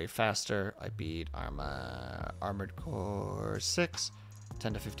game way faster. I beat Armored Core 6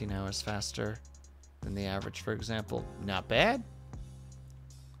 10 to 15 hours faster than the average, for example. Not bad.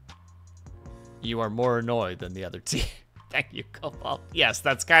 You are more annoyed than the other team. Thank you, Cobalt. Yes,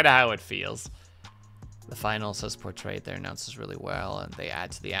 that's kind of how it feels. The finals has portrayed their announcers really well, and they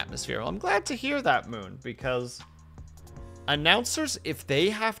add to the atmosphere. Well, I'm glad to hear that, Moon, because announcers, if they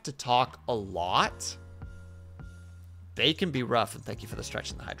have to talk a lot, they can be rough. And thank you for the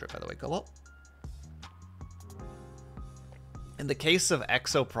stretch in the Hydra, by the way, Cobalt. In the case of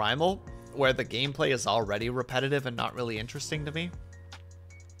Exo Primal, where the gameplay is already repetitive and not really interesting to me,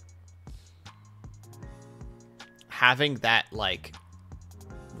 having that, like,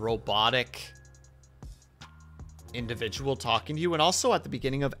 robotic individual talking to you, and also at the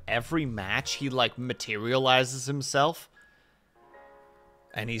beginning of every match, he, like, materializes himself,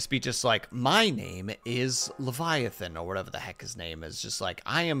 and he's just like, my name is Leviathan, or whatever the heck his name is, just like,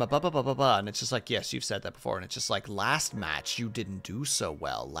 I am a blah, blah, blah, blah, blah, and it's just like, yes, you've said that before, and it's just like, last match, you didn't do so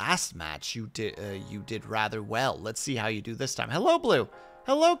well. Last match, you did rather well. Let's see how you do this time. Hello, Blue.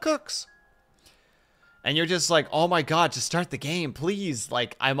 Hello, Cooks. And you're just like, oh my god, just start the game, please.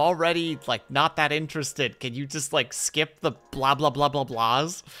 Like, I'm already, like, not that interested. Can you just, like, skip the blah, blah, blah, blah,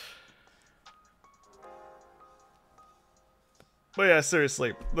 blahs? But yeah,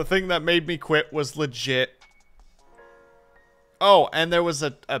 seriously, the thing that made me quit was legit. Oh, and there was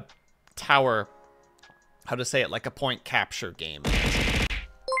a tower, how to say it, like a point capture game.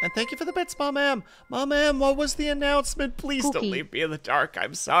 And thank you for the bits, Mom Am. Mom Am, what was the announcement? Please Cookie. don't leave me in the dark.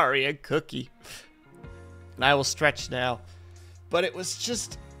 I'm sorry, a cookie. And I will stretch now. But it was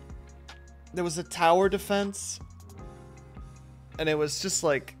just, there was a tower defense. And it was just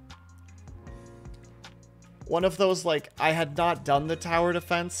like, one of those, like, I had not done the tower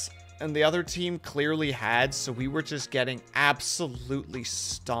defense, and the other team clearly had, so we were just getting absolutely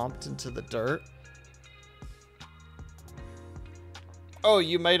stomped into the dirt. Oh,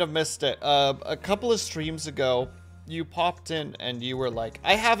 you might have missed it. A couple of streams ago, you popped in and you were like,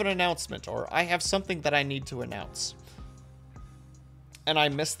 I have an announcement, or I have something that I need to announce. And I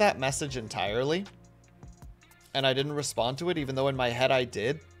missed that message entirely. And I didn't respond to it, even though in my head I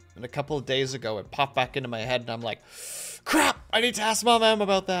did. And a couple of days ago, it popped back into my head, and I'm like, crap, I need to ask Mom Am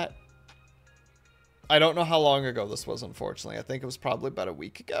about that. I don't know how long ago this was, unfortunately. I think it was probably about a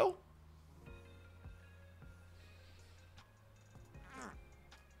week ago.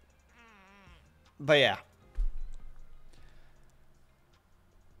 But yeah.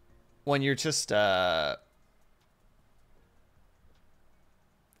 When you're just, Oh,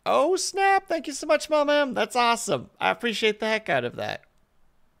 snap. Thank you so much, Mom Am. That's awesome. I appreciate the heck out of that.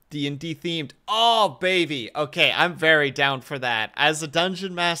 D&D themed. Oh, baby. Okay, I'm very down for that. As a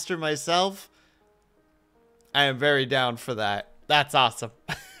dungeon master myself, I am very down for that. That's awesome.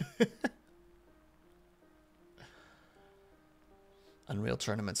 Unreal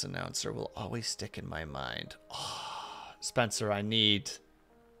Tournament's announcer will always stick in my mind. Oh, Spencer, I need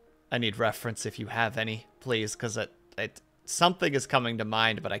reference if you have any, please, because something is coming to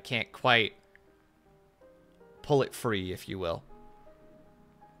mind, but I can't quite pull it free, if you will.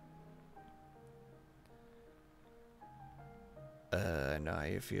 I know how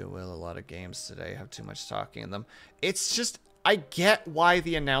you feel, Will. A lot of games today have too much talking in them. It's just, I get why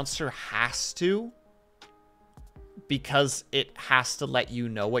the announcer has to, because it has to let you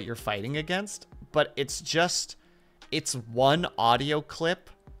know what you're fighting against, but it's just, it's one audio clip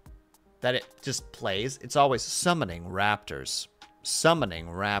that it just plays. It's always summoning raptors, summoning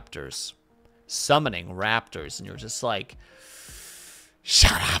raptors, summoning raptors, and you're just like,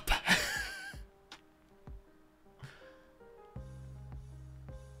 shut up.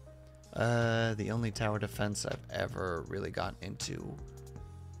 The only tower defense I've ever really gotten into.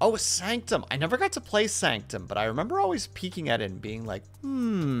 Oh, Sanctum. I never got to play Sanctum, but I remember always peeking at it and being like,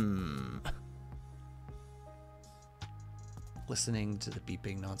 Listening to the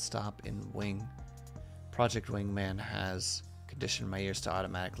beeping nonstop in Wing. Project Wingman has conditioned my ears to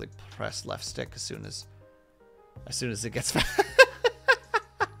automatically press left stick as soon as it gets back.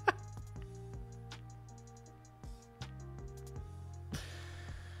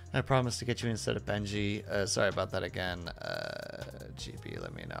 I promise to get you instead of Benji. Sorry about that again. GB,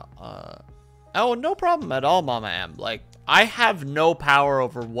 let me know. Oh, no problem at all, Mama M. Like, I have no power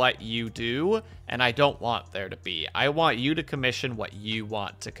over what you do, and I don't want there to be. I want you to commission what you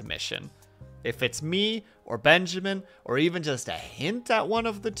want to commission. If it's me or Benjamin or even just a hint at one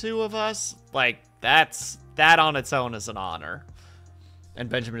of the two of us, like that on its own is an honor. And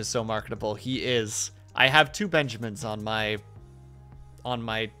Benjamin is so marketable. He is. I have 2 Benjamins on my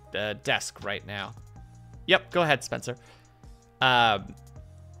desk right now. Yep, go ahead, Spencer.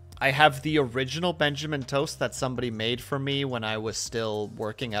 I have the original Benjamin toast that somebody made for me when I was still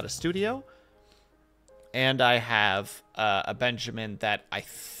working at a studio. And I have a Benjamin that I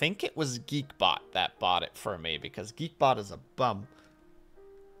think it was Geekbot that bought it for me, because Geekbot is a bum.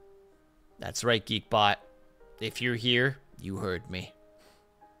 That's right, Geekbot. If you're here, you heard me.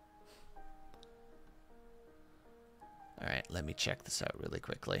 All right, let me check this out really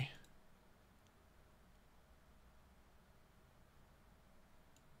quickly.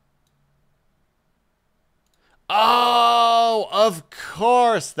 Oh, of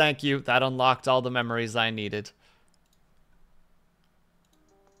course. Thank you. That unlocked all the memories I needed.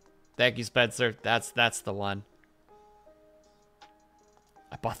 Thank you, Spencer. That's the one.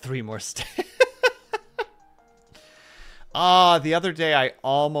 I bought 3 more sticks. The other day I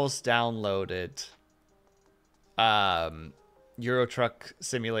almost downloaded Euro Truck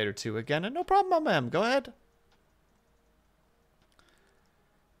Simulator 2 again, and no problem, ma'am. Go ahead.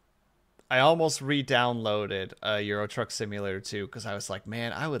 I almost re-downloaded Euro Truck Simulator 2 because I was like,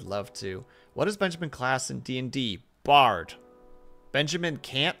 man, I would love to. What is Benjamin class in D&D? Bard. Benjamin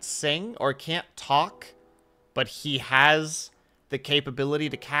can't sing or can't talk, but he has the capability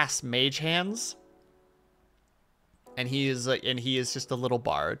to cast mage hands. And he is just a little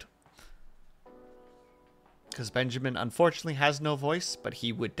bard. Because Benjamin unfortunately has no voice, but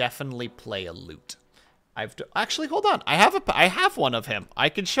he would definitely play a lute. Actually, hold on. I have one of him. I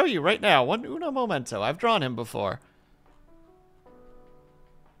can show you right now. One uno momento. I've drawn him before.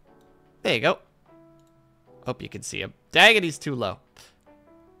 There you go. Hope you can see him. Dang it, he's too low.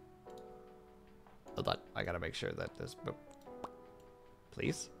 Hold on. I gotta make sure that this...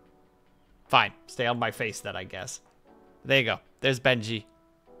 Please? Fine. Stay on my face then, I guess. There you go. There's Benji.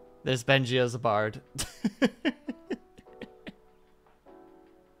 There's Benji as a bard.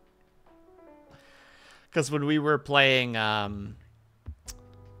 Because when we were playing, oh,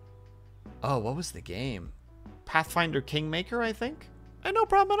 what was the game? Pathfinder Kingmaker, I think? No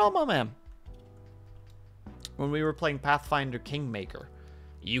problem at all, my man. When we were playing Pathfinder Kingmaker,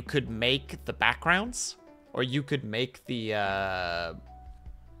 you could make the backgrounds, or you could make the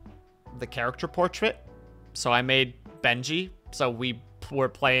character portrait. So I made Benji, so we were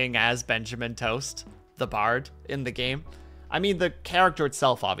playing as Benjamin Toast, the bard, in the game. I mean, the character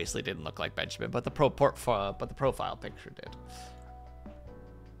itself obviously didn't look like Benjamin, but the profile picture did.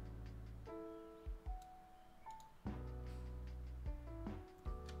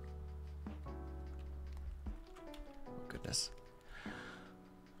 Oh, goodness.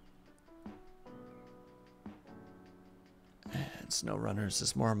 And SnowRunners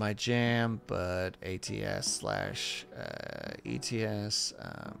is more my jam, but ATS/ETS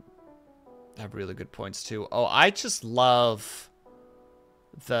have really good points too. Oh, I just love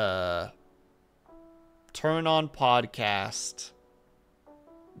the turn on podcast,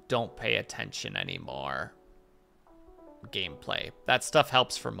 don't pay attention anymore gameplay. That stuff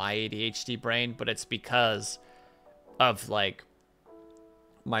helps for my ADHD brain, but it's because of like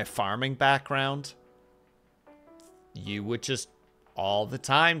my farming background. You would just all the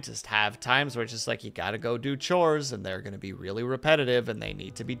time just have times where it's just like you gotta go do chores and they're gonna be really repetitive and they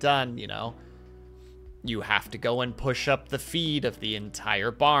need to be done, you know. You have to go and push up the feed of the entire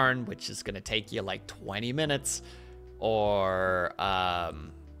barn, which is gonna take you like 20 minutes. Or how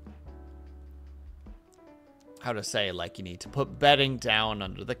to say, like, you need to put bedding down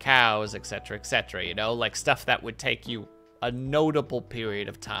under the cows, etc., you know, like stuff that would take you a notable period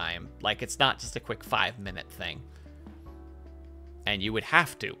of time. Like, it's not just a quick 5-minute thing. And you would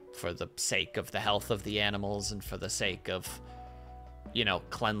have to, for the sake of the health of the animals and for the sake of, you know,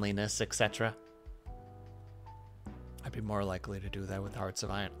 cleanliness, etc. I'd be more likely to do that with Hearts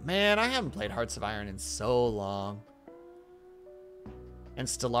of Iron. Man, I haven't played Hearts of Iron in so long. And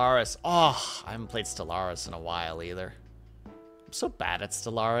Stellaris. Oh, I haven't played Stellaris in a while either. I'm so bad at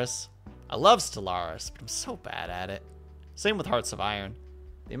Stellaris. I love Stellaris, but I'm so bad at it. Same with Hearts of Iron.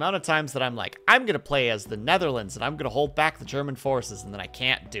 The amount of times that I'm like, I'm going to play as the Netherlands and I'm going to hold back the German forces, and then I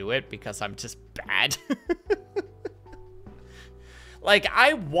can't do it because I'm just bad. Like,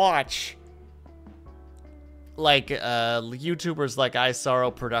 I watch, like, YouTubers like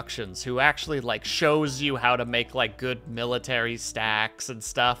iSorrow Productions who actually, like, shows you how to make, like, good military stacks and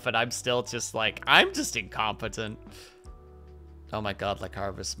stuff, and I'm still just like, I'm just incompetent. Oh my god, like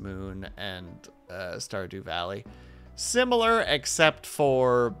Harvest Moon and Stardew Valley. Similar, except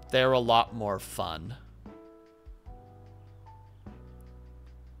for they're a lot more fun.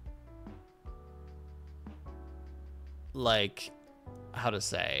 Like, how to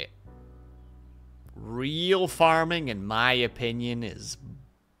say, real farming, in my opinion, is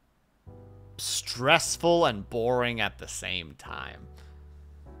stressful and boring at the same time.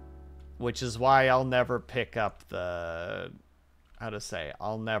 Which is why I'll never pick up the, how to say,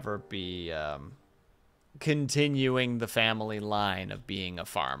 I'll never be continuing the family line of being a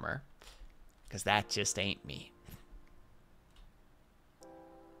farmer. Because that just ain't me.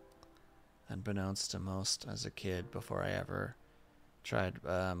 Unbeknownst to most, as a kid, before I ever tried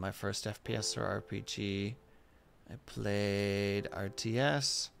my first FPS or RPG, I played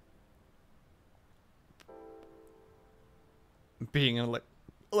RTS. Being an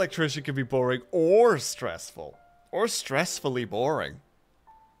electrician can be boring or stressful. Or stressfully boring.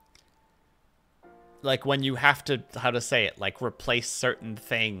 Like when you have to, how to say it, like replace certain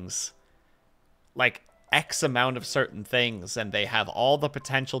things. Like X amount of certain things, and they have all the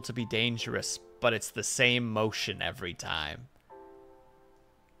potential to be dangerous, but it's the same motion every time.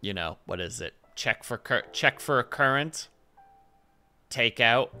 You know, what is it? Check for a current, take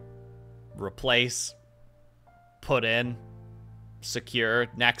out, replace, put in, secure,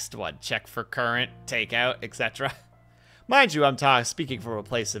 next one, check for current, take out, etc. Mind you, I'm speaking from a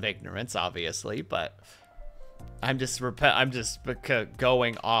place of ignorance, obviously, but I'm just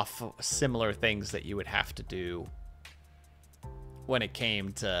going off similar things that you would have to do when it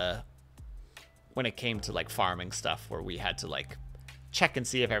came to like farming stuff, where we had to like check and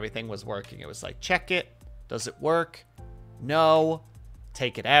see if everything was working. It was like, check it, does it work? No,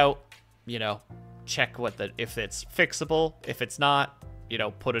 take it out, you know, check if it's fixable. If it's not, you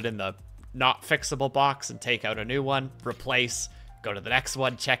know, put it in the not fixable box and take out a new one, replace, go to the next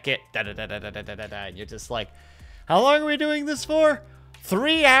one, check it, and you're just like, how long are we doing this for?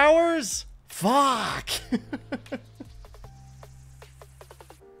 3 hours? Fuck.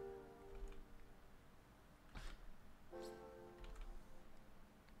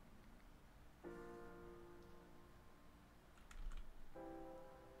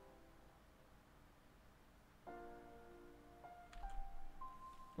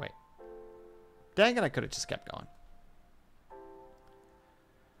 Wait. Dang it, I could have just kept going.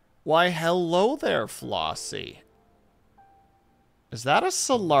 Why, hello there, Flossie. Is that a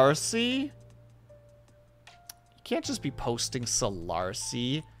Solarcy? You can't just be posting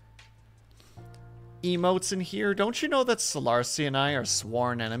Solarcy emotes in here. Don't you know that Solarcy and I are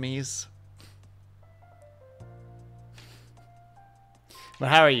sworn enemies? But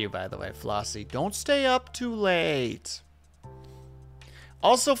how are you, by the way, Flossie? Don't stay up too late.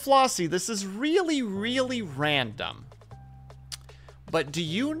 Also, Flossie, this is really, really random. But do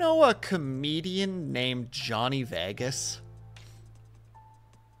you know a comedian named Johnny Vegas?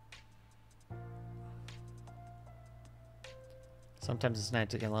 Sometimes it's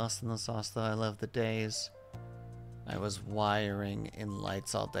night to get lost in the sauce, though I love the days. I was wiring in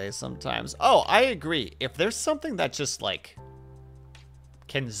lights all day sometimes. Oh, I agree. If there's something that just, like,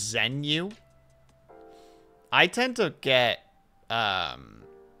 can zen you, I tend to get,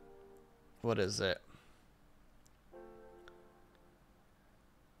 what is it?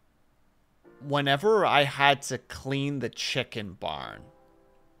 Whenever I had to clean the chicken barn,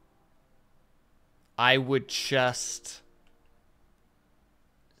 I would just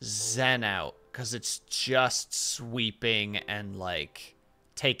zen out, because it's just sweeping and like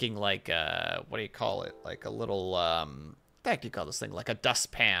taking like a, what do you call it, like a little what the heck do you call this thing, like a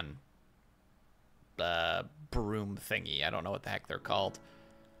dustpan broom thingy, I don't know what the heck they're called,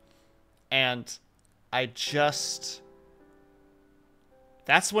 and I just,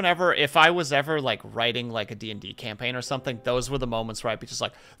 that's whenever, if I was ever like writing like a D&D campaign or something, those were the moments where I'd be just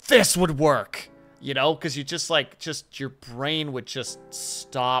like, this would work. You know, because you just like, your brain would just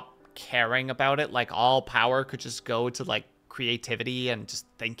stop caring about it. Like all power could just go to like creativity and just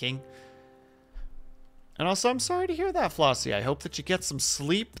thinking. And also, I'm sorry to hear that, Flossie. I hope that you get some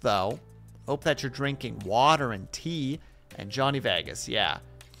sleep, though. Hope that you're drinking water and tea. And Johnny Vegas, yeah.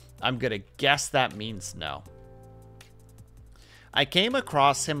 I'm gonna guess that means no. I came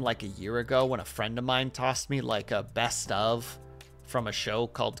across him like a year ago when a friend of mine tossed me like a best of from a show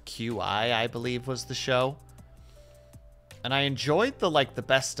called QI, I believe was the show. And I enjoyed the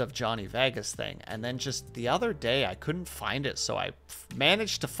best of Johnny Vegas thing. And then just the other day, I couldn't find it. So I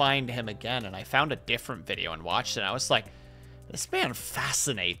managed to find him again. And I found a different video and watched it. And I was like, this man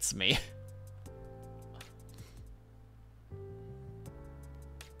fascinates me.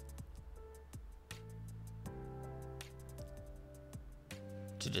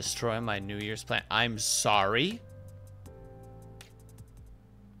 To destroy my New Year's plan. I'm sorry.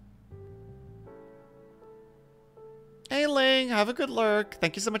 smiling. Have a good lurk.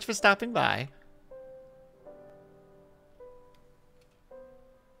 Thank you so much for stopping by.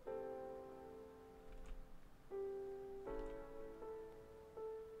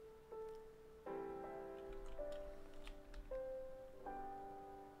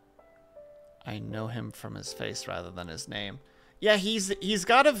 I know him from his face rather than his name. Yeah, he's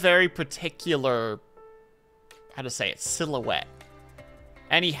got a very particular, how to say it, silhouette.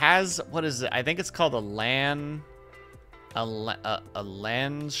 And he has, what is it? I think it's called a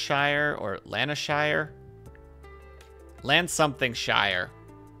Landshire or Lancashire? Land something Shire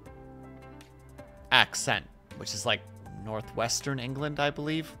accent, which is like northwestern England, I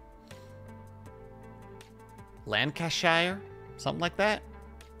believe. Lancashire? Something like that?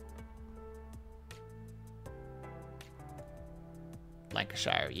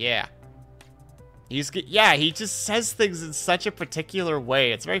 Lancashire, yeah. He just says things in such a particular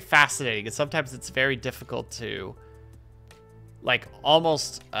way. It's very fascinating, and sometimes it's very difficult to, like,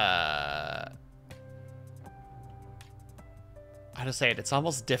 almost, how to say it? It's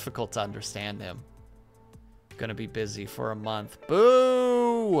almost difficult to understand him. Gonna be busy for a month.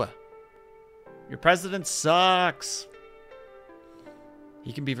 Boo! Your president sucks.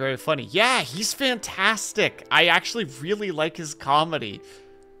 He can be very funny. Yeah, he's fantastic. I actually really like his comedy.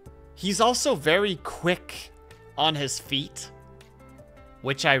 He's also very quick on his feet,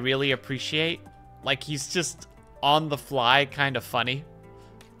 which I really appreciate. Like, he's just on the fly kind of funny.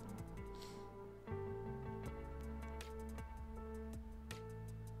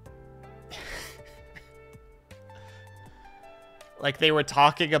 Like, they were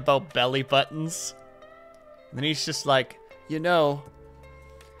talking about belly buttons. And then he's just like, you know,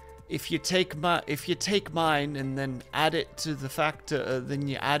 if you take mine and then add it to the factor, then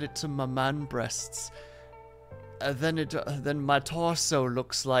you add it to my man breasts, then my torso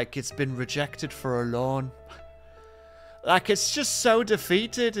looks like it's been rejected for a loan. Like, it's just so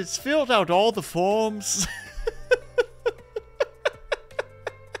defeated. It's filled out all the forms.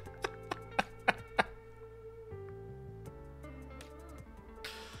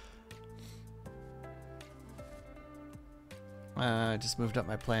 I just moved up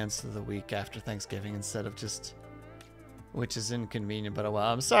my plans to the week after Thanksgiving instead of just... Which is inconvenient, but well,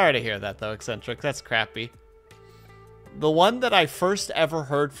 I'm sorry to hear that, though, Eccentric. That's crappy. The one that I first ever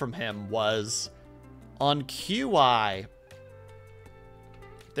heard from him was on QI.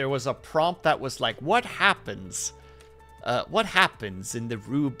 There was a prompt that was like, what happens in the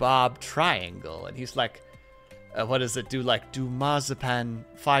rhubarb triangle? And he's like, what does it do? Like, do marzipan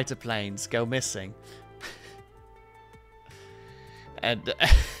fighter planes go missing? And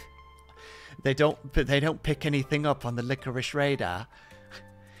they don't pick anything up on the licorice radar.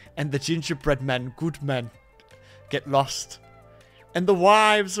 And the gingerbread men, good men, get lost. And the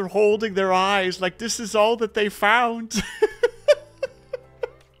wives are holding their eyes like this is all that they found.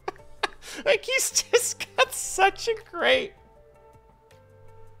 Like, he's just got such a great...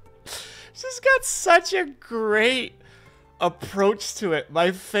 Just got such a great approach to it.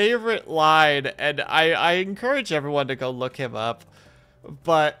 My favorite line, and I encourage everyone to go look him up.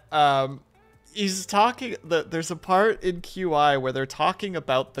 But he's talking, there's a part in QI where they're talking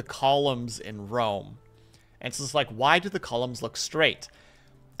about the columns in Rome. And so it's like, why do the columns look straight?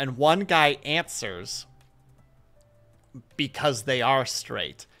 And one guy answers, because they are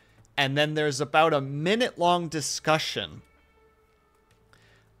straight. And then there's about a minute-long discussion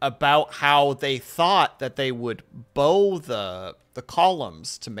about how they thought that they would bow the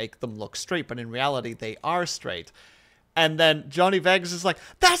columns to make them look straight, but in reality, they are straight. And then Johnny Vegas is like,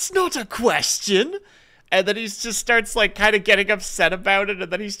 that's not a question. And then he just starts, like, kind of getting upset about it. And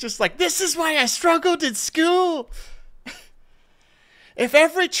then he's just like, this is why I struggled in school. If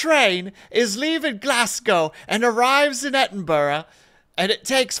every train is leaving Glasgow and arrives in Edinburgh, and it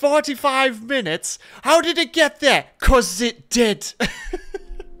takes 45 minutes, how did it get there? 'Cause it did.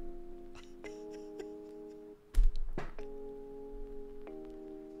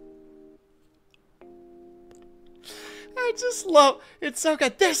 I just love, it's so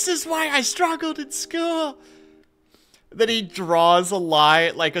good. This is why I struggled in school. Then he draws a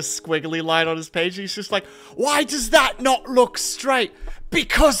line, like a squiggly line on his page. He's just like, why does that not look straight?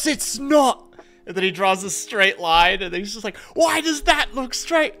 Because it's not. And then he draws a straight line, and then he's just like, why does that look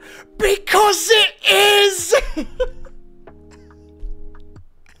straight? Because it is.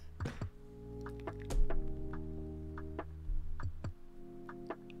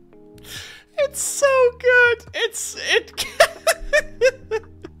 It's so good.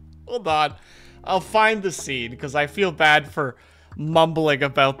 Hold on. I'll find the scene because I feel bad for mumbling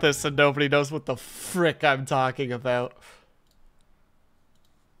about this and nobody knows what the frick I'm talking about.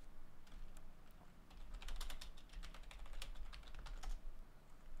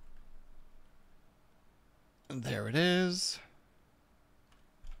 And there it is.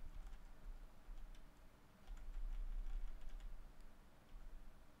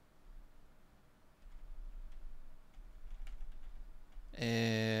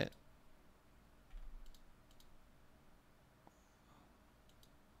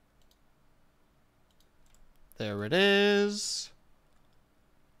 There it is.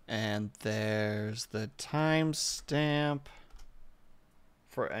 And there's the timestamp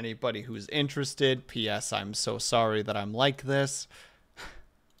for anybody who's interested. P.S. I'm so sorry that I'm like this.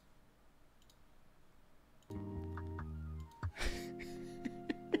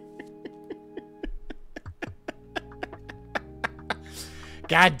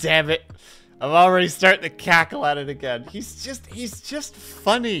 God damn it. I'm already starting to cackle at it again. He's just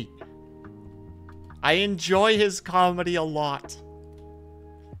funny. I enjoy his comedy a lot.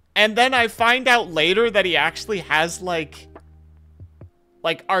 And then I find out later that he actually has like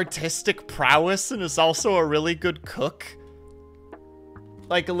artistic prowess and is also a really good cook.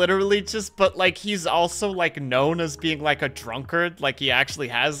 Like literally just, but like he's also like known as being like a drunkard. Like he actually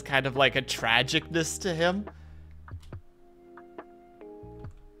has kind of like a tragicness to him.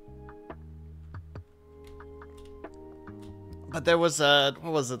 But there was a,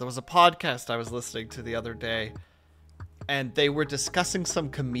 what was it? There was a podcast I was listening to the other day, and they were discussing some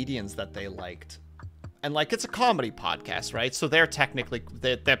comedians that they liked. And like, it's a comedy podcast, right? So they're technically,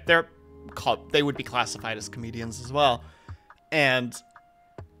 they would be classified as comedians as well. And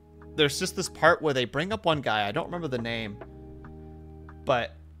there's just this part where they bring up one guy, I don't remember the name,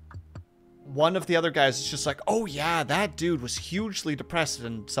 but one of the other guys is just like, oh yeah, that dude was hugely depressed.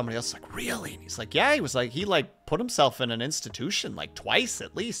 And somebody else is like, really? And he's like, yeah, he like put himself in an institution like twice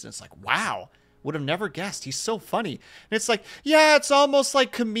at least. And it's like, wow, would have never guessed. He's so funny. And it's like, yeah, it's almost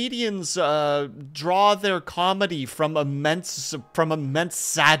like comedians draw their comedy from immense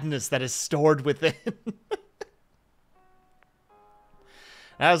sadness that is stored within. And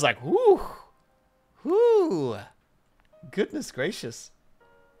I was like, whoo, goodness gracious.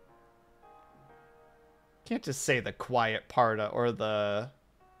 Can't just say the quiet part or the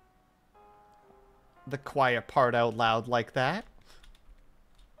quiet part out loud like that.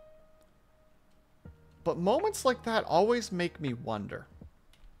 But moments like that always make me wonder.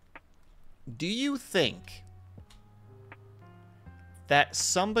 Do you think that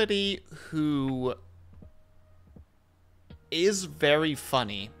somebody who is very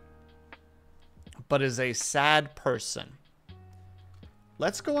funny but is a sad person,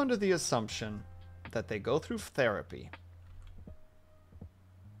 let's go under the assumption that they go through therapy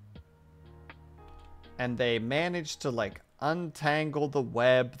and they manage to like untangle the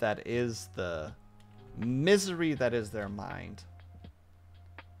web that is the misery that is their mind,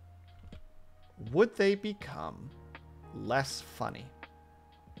 would they become less funny?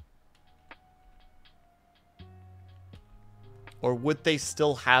 Or would they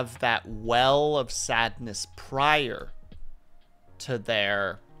still have that well of sadness prior to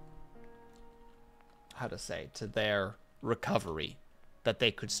their, how to say, to their recovery that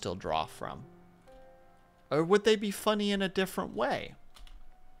they could still draw from? Or would they be funny in a different way?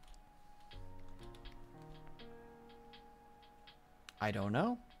 I don't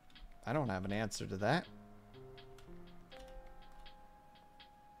know. I don't have an answer to that.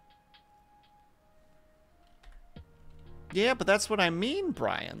 Yeah, but that's what I mean,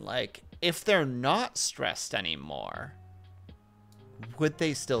 Brian. Like, if they're not stressed anymore, would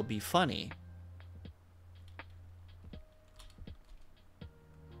they still be funny?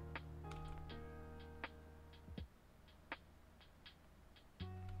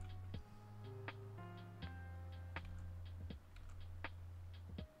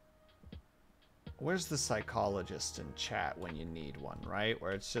 Where's the psychologist in chat when you need one, right?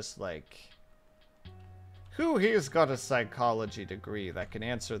 Where it's just like, who here's got a psychology degree that can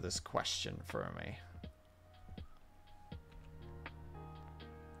answer this question for me?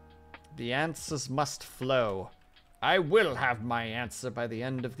 The answers must flow. I will have my answer by the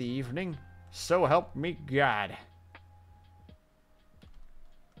end of the evening. So help me God.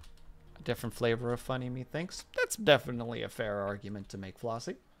 A different flavor of funny, methinks. That's definitely a fair argument to make,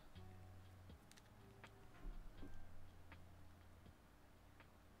 Flossie.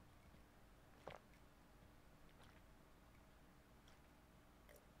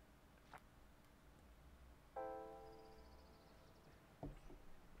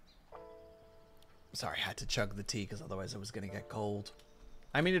 Sorry, I had to chug the tea because otherwise it was going to get cold.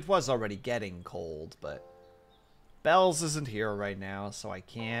 I mean, it was already getting cold, but Bells isn't here right now, so I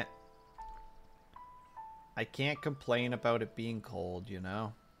can't complain about it being cold, you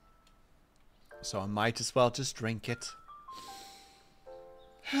know? So I might as well just drink it.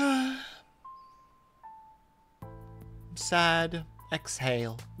 sad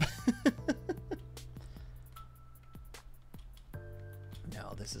exhale.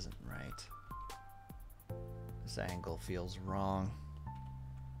 No, this isn't right. This angle feels wrong.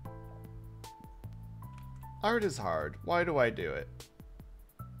 Art is hard. Why do I do it?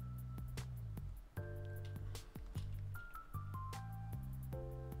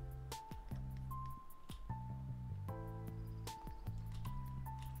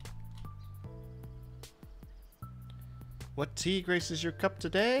 What tea graces your cup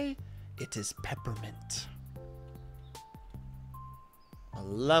today? It is peppermint. A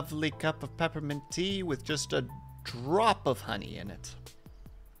lovely cup of peppermint tea with just a drop of honey in it.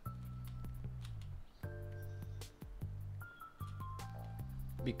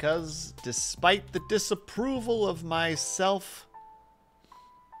 Because despite the disapproval of myself,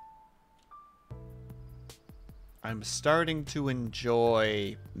 I'm starting to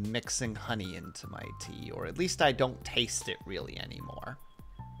enjoy mixing honey into my tea, or at least I don't taste it really anymore.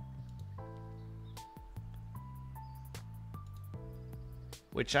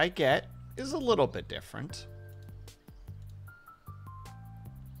 Which I get is a little bit different.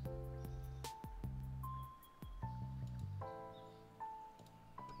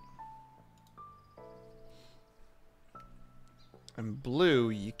 And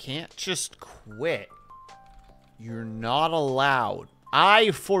Blue, you can't just quit. You're not allowed. I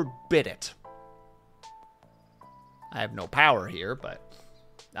forbid it. I have no power here, but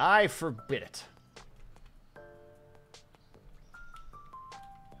I forbid it.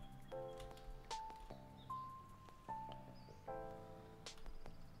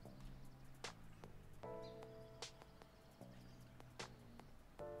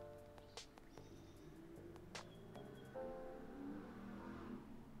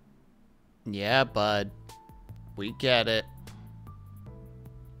 Yeah, bud. We get it.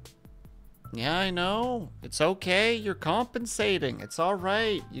 Yeah, I know. It's okay. You're compensating. It's all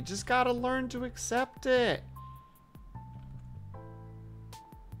right. You just gotta learn to accept it.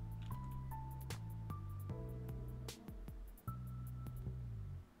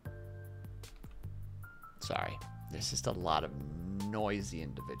 Sorry. There's just a lot of noisy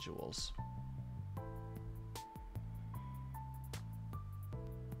individuals.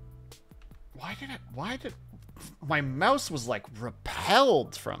 Why did my mouse was like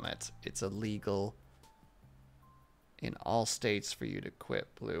repelled from it? It's illegal in all states for you to quit,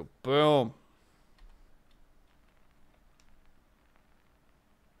 Blue. Boom.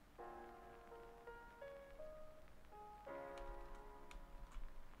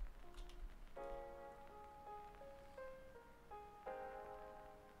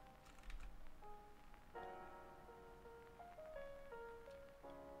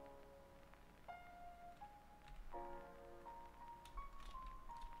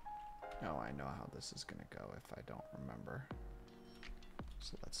 Oh, I know how this is gonna go if I don't remember.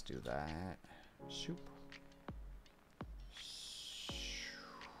 So let's do that. Shoop.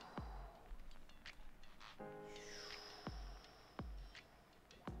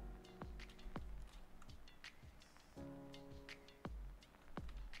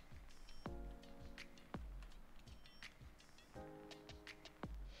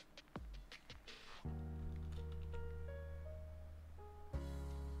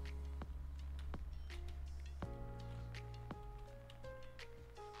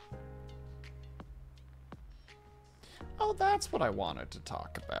 Oh, that's what I wanted to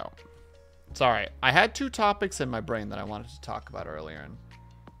talk about. Sorry, I had two topics in my brain that I wanted to talk about earlier, and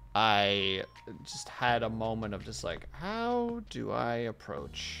I just had a moment of just like, how do I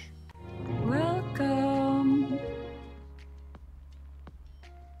approach? Welcome.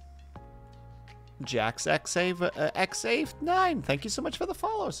 Jax X9, thank you so much for the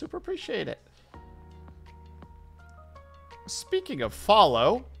follow. Super appreciate it. Speaking of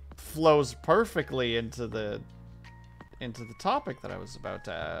follow, flows perfectly into the topic that I was about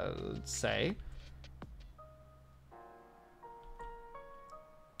to say.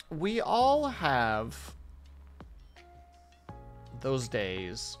 We all have those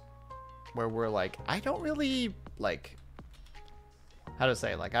days where we're like, I don't really, like, how to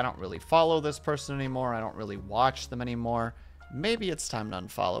say, like, I don't really follow this person anymore. I don't really watch them anymore. Maybe it's time to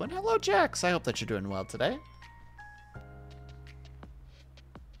unfollow. And hello, Jax. I hope that you're doing well today.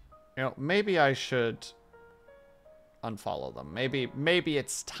 You know, maybe I should unfollow them. Maybe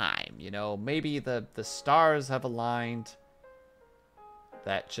it's time, you know? Maybe the stars have aligned.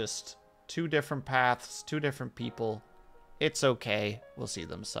 That just two different paths, two different people. It's okay. We'll see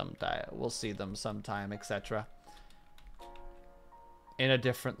them sometime. We'll see them sometime, etc. In a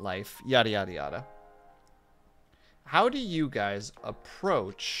different life. Yada, yada, yada. How do you guys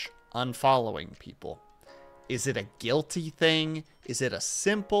approach unfollowing people? Is it a guilty thing? Is it a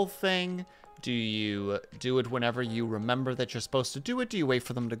simple thing? Do you do it whenever you remember that you're supposed to do it? Do you wait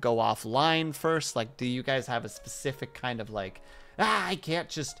for them to go offline first? Like, do you guys have a specific kind of like, I can't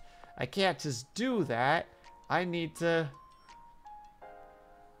just do that. I need to,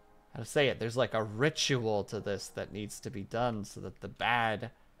 how to say it? There's like a ritual to this that needs to be done so that the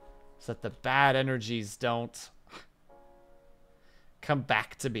bad energies don't come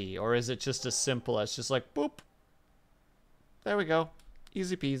back to me. Or is it just as simple as just like, boop. There we go.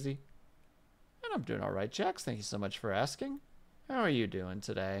 Easy peasy. And I'm doing all right, Jax. Thank you so much for asking. How are you doing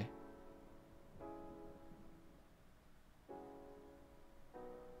today?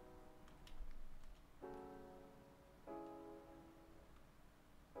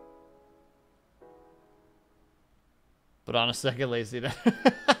 But on a second, lazy.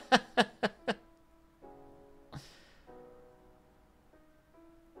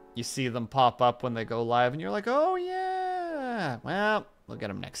 You see them pop up when they go live, and you're like, oh yeah. Well, we'll get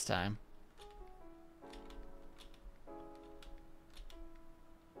them next time.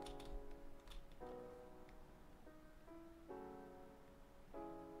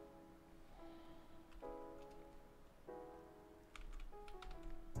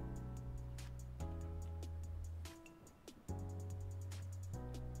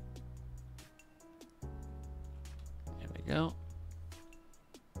 Go.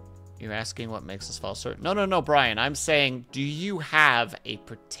 You're asking what makes us fall certain? No, Brian. I'm saying, do you have a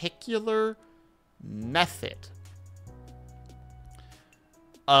particular method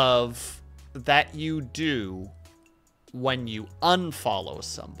of that you do when you unfollow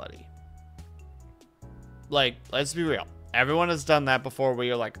somebody? Like, let's be real. Everyone has done that before where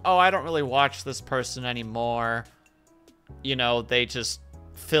you're like, oh, I don't really watch this person anymore. You know, they just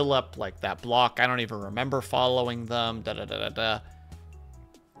fill up like that block. I don't even remember following them.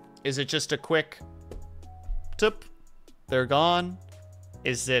 Is it just a quick tip? They're gone?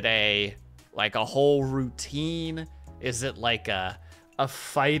 Is it a whole routine? Is it like a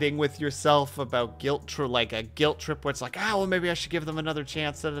fighting with yourself about guilt trip, like a guilt trip where it's like, well, maybe I should give them another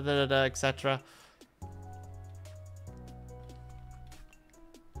chance, etc.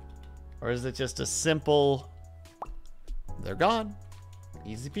 Or is it just a simple, they're gone?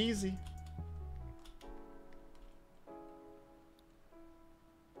 Easy peasy.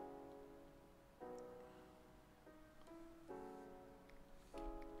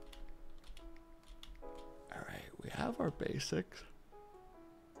 All right, we have our basics.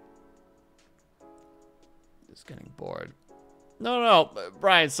 Just getting bored. No,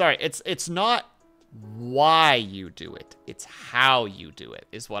 Brian, sorry. It's not why you do it. It's how you do it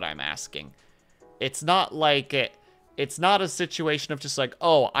is what I'm asking. It's not like it. It's not a situation of just like,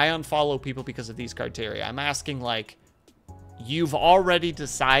 oh, I unfollow people because of these criteria. I'm asking, like, you've already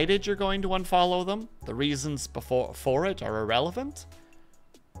decided you're going to unfollow them. The reasons for it are irrelevant.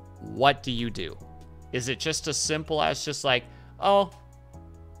 What do you do? Is it just as simple as just like, oh,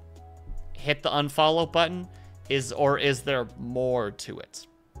 hit the unfollow button? Or is there more to it?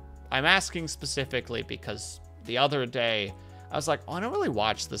 I'm asking specifically because the other day I was like, oh, I don't really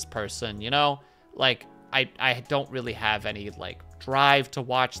watch this person, you know? Like, I don't really have any, like, drive to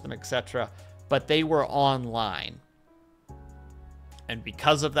watch them, etc. But they were online. And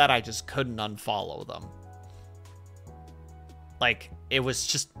because of that, I just couldn't unfollow them. Like, it was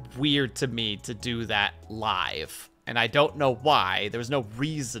just weird to me to do that live. And I don't know why. There was no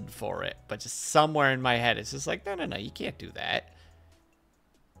reason for it. But just somewhere in my head, it's just like, no, you can't do that.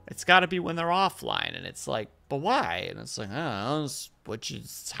 It's got to be when they're offline. And it's like, but why? And it's like, I don't know,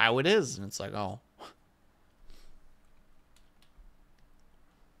 it's how it is. And it's like, oh.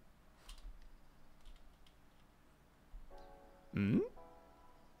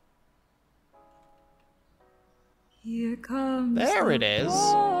 Here comes there it is.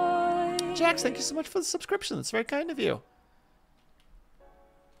 boy. Jax, thank you so much for the subscription. That's very kind of you.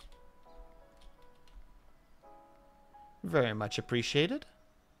 Very much appreciated.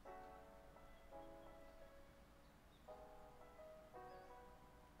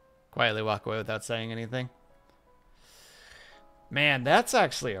 Quietly walk away without saying anything. Man, that's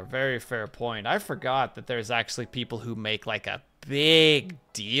actually a very fair point. I forgot that there's actually people who make like a big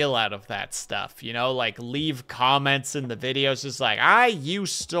deal out of that stuff. You know, like leave comments in the videos just like, I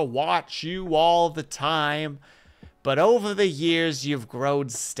used to watch you all the time, but over the years you've grown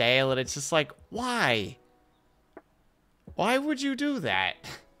stale. And it's just like, why? Why would you do that?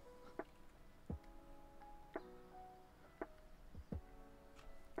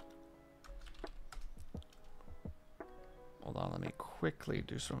 Hold on, let me quickly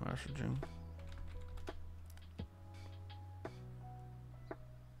do some messaging.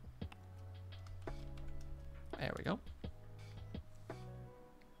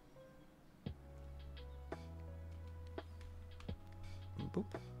 Boop.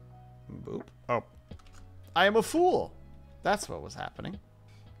 Boop. Oh. I am a fool. That's what was happening.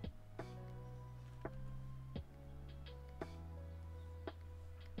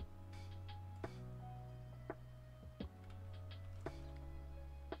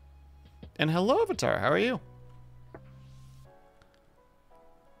 And hello, Avatar. How are you?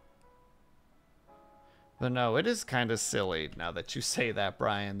 But no, it is kind of silly now that you say that,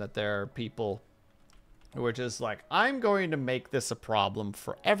 Brian, that there are people who are just like, I'm going to make this a problem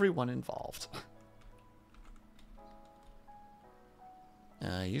for everyone involved.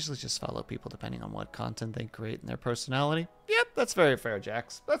 Usually just follow people depending on what content they create and their personality. Yep, that's very fair,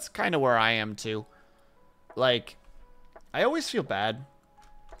 Jax. That's kind of where I am, too. Like, I always feel bad.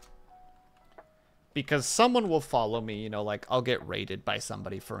 Because someone will follow me, you know, like, I'll get rated by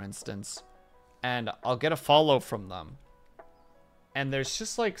somebody, for instance. And I'll get a follow from them. And there's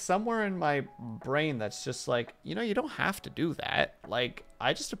just, like, somewhere in my brain that's just like, you know, you don't have to do that. Like,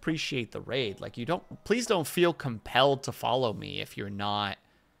 I just appreciate the raid. Like, please don't feel compelled to follow me if you're not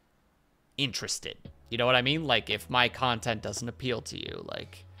interested. You know what I mean? Like, if my content doesn't appeal to you,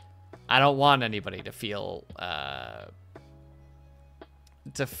 like, I don't want anybody to feel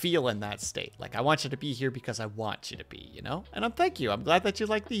in that state. Like, I want you to be here because I want you to be, you know? And thank you. I'm glad that you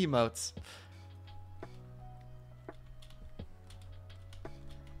like the emotes.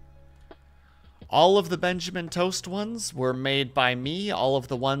 All of the Benjamin Toast ones were made by me. All of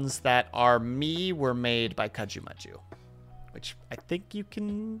the ones that are me were made by Kajumaju. Which I think you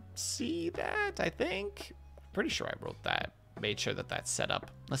can see that, I think. Pretty sure I wrote that. Made sure that that's set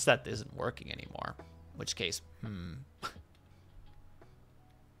up. Unless that isn't working anymore. In which case,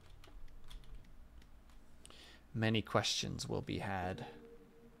 many questions will be had.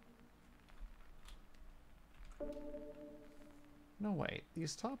 No, wait.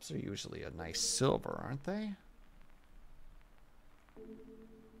 These tops are usually a nice silver, aren't they?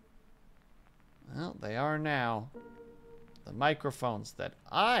 Well, they are now. The microphones that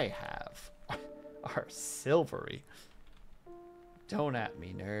I have are silvery. Don't at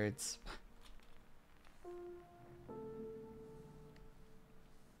me, nerds.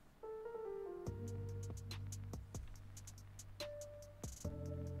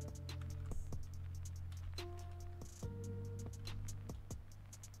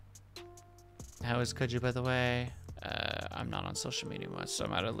 How is Kaju, by the way? I'm not on social media much, so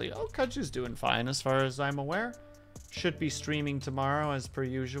I'm out of league. Oh, Kaju's doing fine as far as I'm aware. Should be streaming tomorrow as per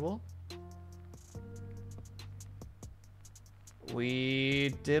usual.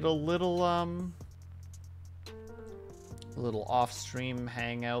 We did a little off-stream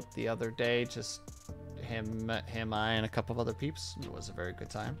hangout the other day. Just him, I, and a couple of other peeps. It was a very good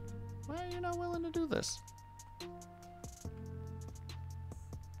time. Why are you not willing to do this?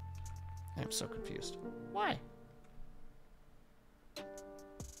 I'm so confused. Why?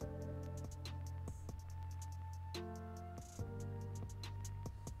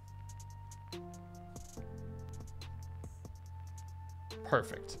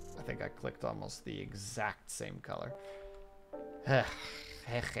 Perfect. I think I clicked almost the exact same color. Fine.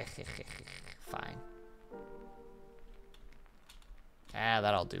 Ah,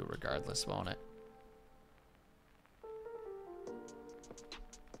 that'll do regardless, won't it?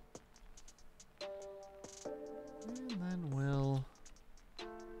 And then we'll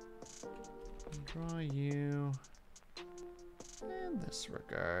draw you in this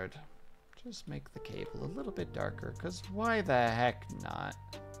regard. Just make the cable a little bit darker, because why the heck not?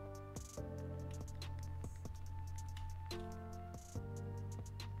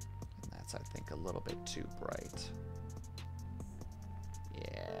 And that's, I think, a little bit too bright.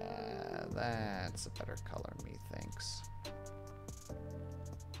 Yeah, that's a better color, methinks.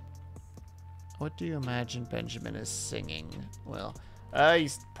 What do you imagine Benjamin is singing? Well,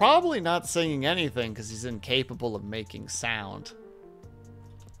 he's probably not singing anything because he's incapable of making sound.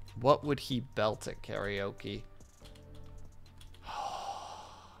 What would he belt at karaoke?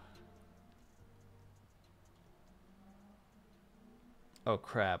 Oh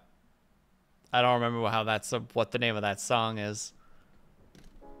crap. I don't remember how that's what the name of that song is.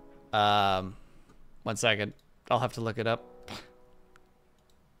 1 second. I'll have to look it up.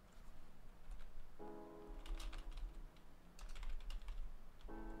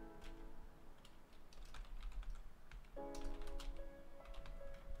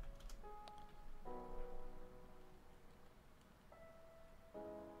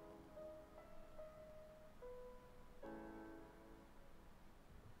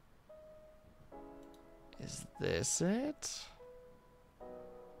 Is this it?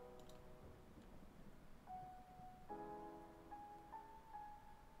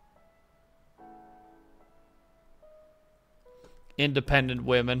 Independent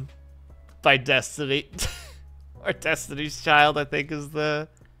Women by Destiny. Or Destiny's Child, I think is the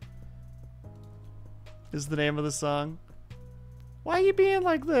name of the song. Why are you being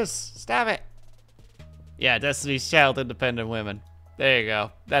like this? Stop it. Yeah, Destiny's Child, Independent Women. There you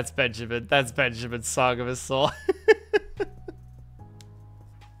go. That's Benjamin. That's Benjamin's song of his soul.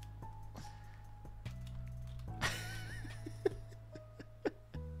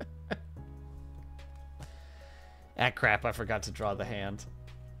 Ah, crap, I forgot to draw the hand.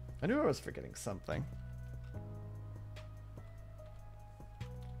 I knew I was forgetting something.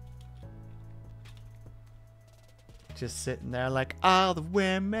 Just sitting there like, all the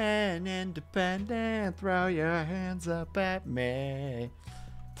women independent, throw your hands up at me.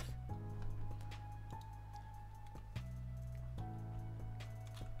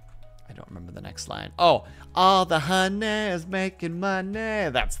 I don't remember the next line. Oh, all the honey is making money.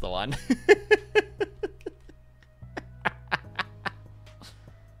 That's the one.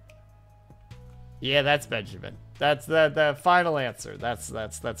 Yeah, that's Benjamin. That's the final answer. That's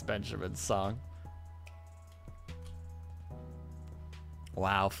Benjamin's song.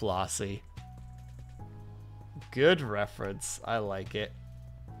 Wow, Flossie. Good reference. I like it.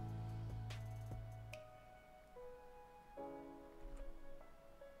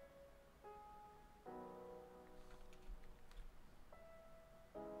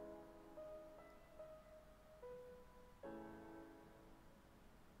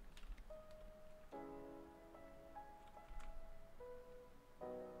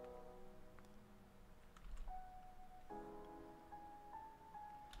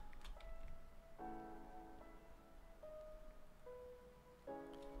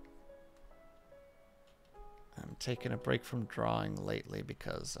 Taking a break from drawing lately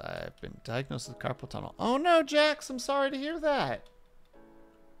because I've been diagnosed with carpal tunnel. Oh no, Jax, I'm sorry to hear that.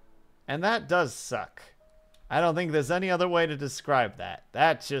 And that does suck. I don't think there's any other way to describe that.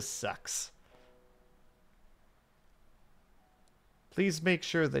 That just sucks. Please make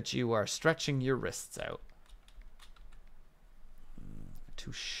sure that you are stretching your wrists out.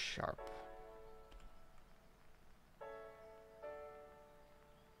 Too sharp.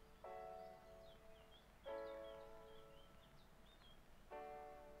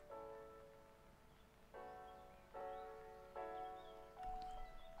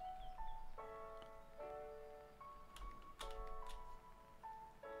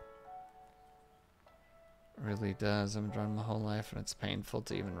 Really does. I've been drawing my whole life and it's painful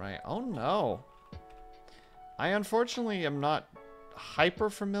to even write. Oh no. I unfortunately am not hyper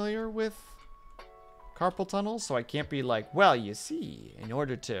familiar with carpal tunnel, so I can't be like, well, you see, in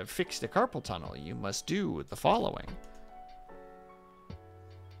order to fix the carpal tunnel, you must do the following.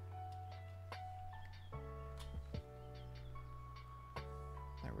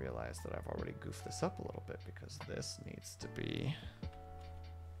 I realize that I've already goofed this up a little bit because this needs to be...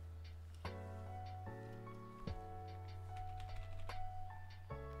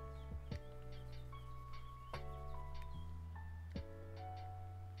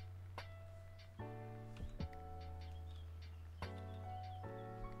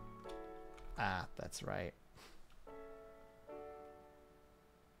 Ah, that's right.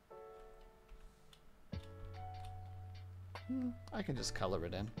 I can just color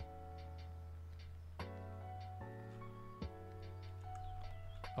it in.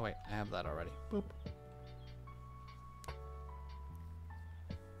 Oh wait, I have that already. Boop.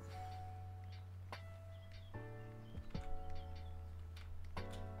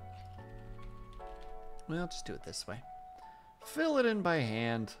 Well, just do it this way. Fill it in by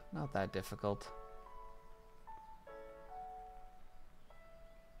hand. Not that difficult.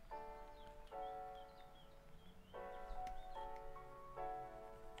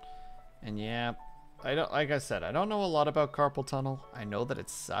 And yeah, like I said, I don't know a lot about carpal tunnel. I know that it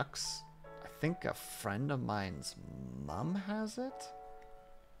sucks. I think a friend of mine's mom has it.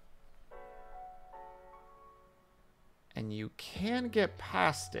 And you can get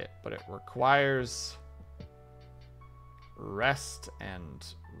past it, but it requires rest and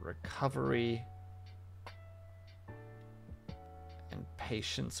recovery and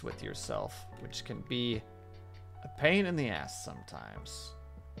patience with yourself, which can be a pain in the ass sometimes.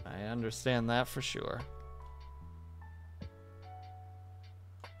 I understand that for sure.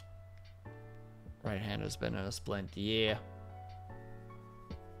 Right hand has been in a splint, yeah.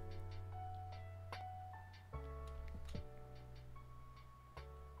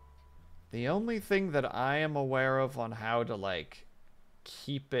 The only thing that I am aware of on how to, like,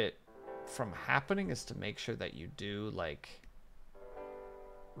 keep it from happening is to make sure that you do, like,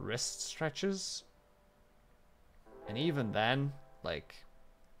 wrist stretches. And even then, like,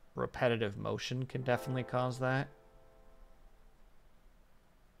 repetitive motion can definitely cause that.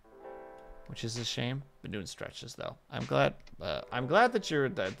 which is a shame. Been doing stretches though. I'm glad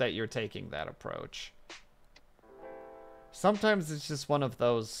that you're taking that approach. Sometimes it's just one of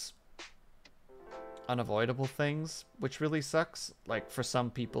those unavoidable things, which really sucks. Like for some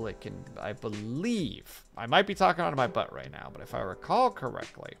people it can, I believe, I might be talking out of my butt right now, but if I recall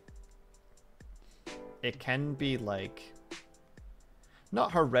correctly, it can be like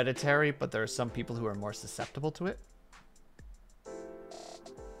not hereditary, but there are some people who are more susceptible to it.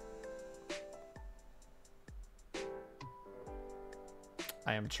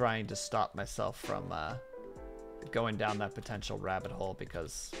 I am trying to stop myself from going down that potential rabbit hole,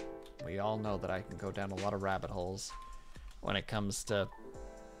 because we all know that I can go down a lot of rabbit holes when it comes to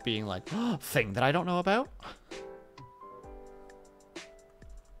being like, oh, thing that I don't know about.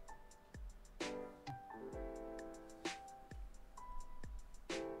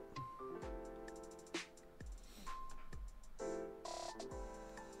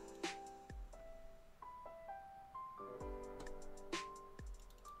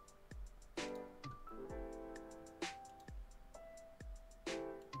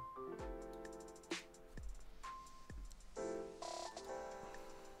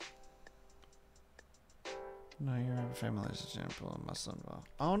 No, your family's example of muscle involved.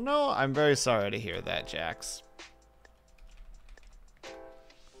 Oh no, I'm very sorry to hear that, Jax.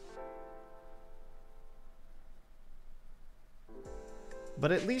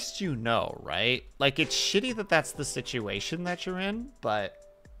 But at least you know, right? Like, it's shitty that that's the situation that you're in, but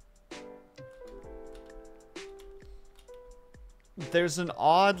there's an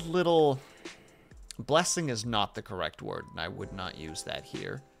odd little... Blessing is not the correct word, and I would not use that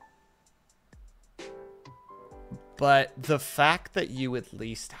here. But the fact that you at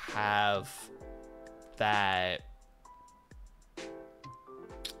least have that...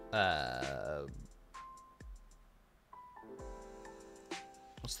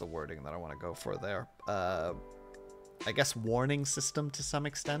 what's the wording that I want to go for there? I guess warning system to some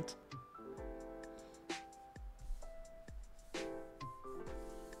extent.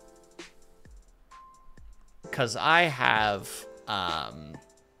 Because I have,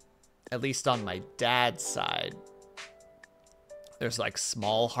 at least on my dad's side, there's like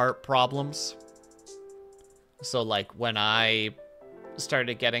small heart problems. So like when I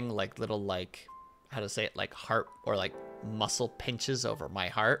started getting like little like, how to say it, like heart or like muscle pinches over my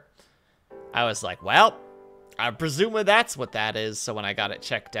heart, I was like, well, I presume that's what that is. So when I got it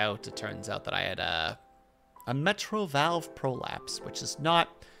checked out, it turns out that I had a mitral valve prolapse, which is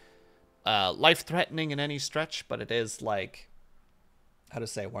not life-threatening in any stretch, but it is like, how to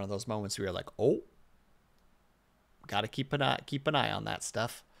say, one of those moments where you're like, oh, gotta keep an eye on that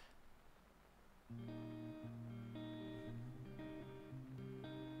stuff.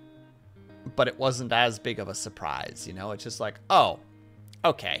 But it wasn't as big of a surprise, you know? It's just like, oh,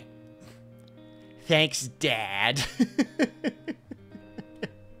 okay. Thanks, Dad.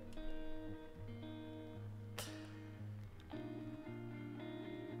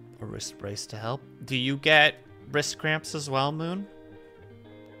 A wrist brace to help. Do you get wrist cramps as well, Moon?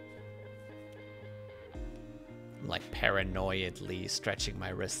 I'm like paranoidly stretching my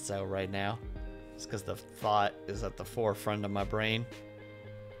wrists out right now. It's because the thought is at the forefront of my brain.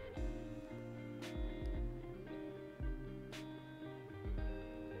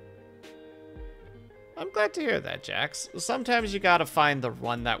 I'm glad to hear that, Jax. Sometimes you gotta find the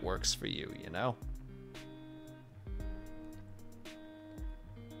one that works for you, you know?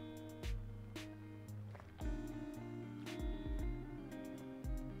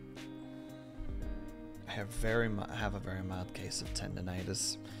 I have a very mild case of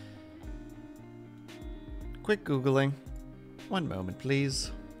tendinitis. Quick Googling. One moment,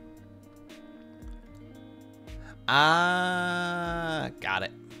 please. Got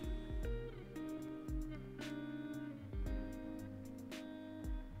it.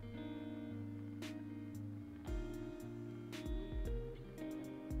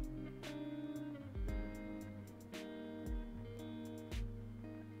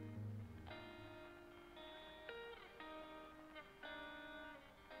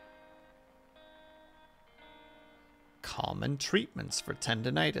 Common treatments for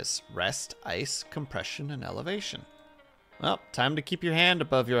tendinitis: rest, ice, compression, and elevation. Well, time to keep your hand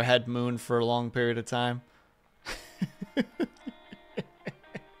above your head, Moon, for a long period of time.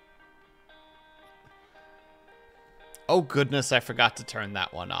 Oh goodness, I forgot to turn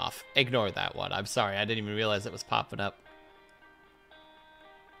that one off. Ignore that one. I'm sorry, I didn't even realize it was popping up.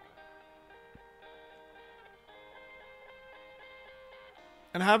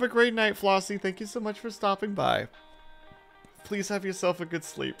 And have a great night, Flossie. Thank you so much for stopping by. Please have yourself a good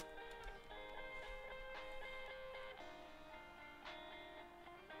sleep.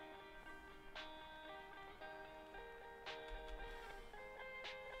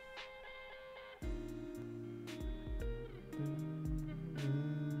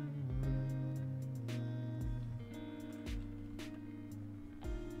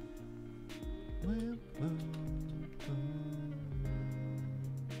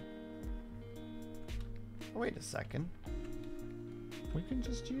 Wait a second. We can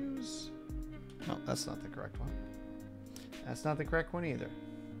just use... No, that's not the correct one. That's not the correct one either.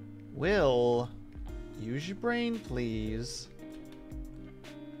 Will, use your brain, please.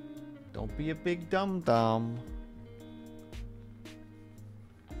 Don't be a big dum-dum.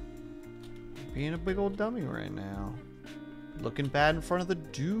 Being a big old dummy right now. Looking bad in front of the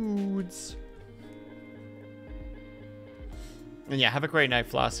dudes. And yeah, have a great night,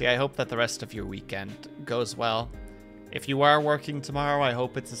 Flossie. I hope that the rest of your weekend goes well. If you are working tomorrow, I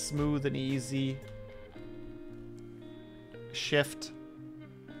hope it's a smooth and easy shift.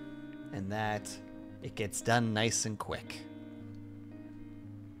 And that it gets done nice and quick.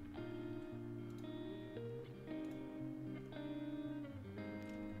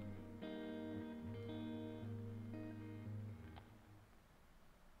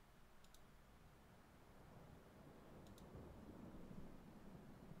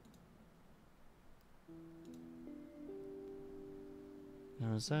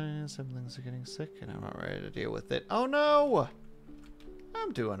 Siblings are getting sick and I'm not ready to deal with it. Oh no!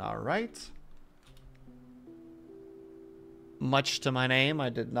 I'm doing alright. Much to my name, I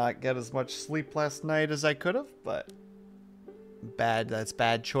did not get as much sleep last night as I could have, but that's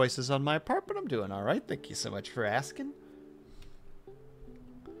bad choices on my part, but I'm doing alright. Thank you so much for asking.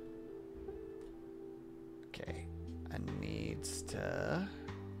 Okay, I need to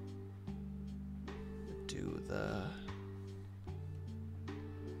do the...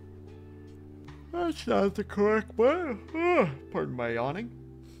 That's not the correct way. Pardon my yawning.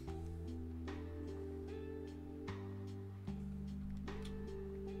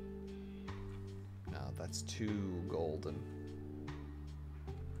 No, that's too golden.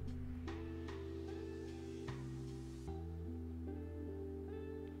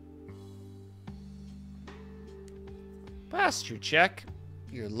 Passed your check.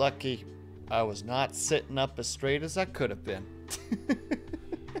 You're lucky I was not sitting up as straight as I could have been.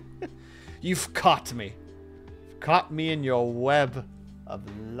 You've caught me. You've caught me in your web of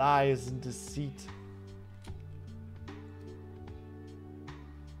lies and deceit.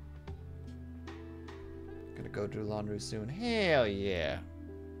 Gonna go do laundry soon. Hell yeah.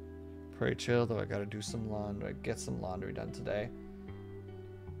 Pretty chill, though I gotta do some laundry. Get some laundry done today.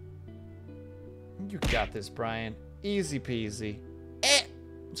 You got this, Brian. Easy peasy.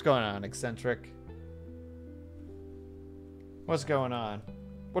 What's going on, eccentric? What's going on?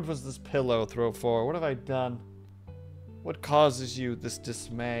 What was this pillow throw for? What have I done? What causes you this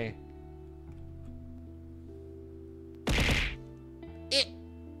dismay?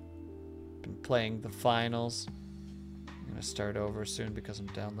 Been playing the finals. I'm gonna start over soon because I'm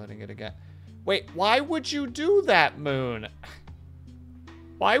downloading it again. Wait, why would you do that, Moon?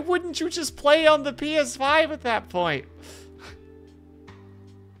 Why wouldn't you just play on the PS5 at that point?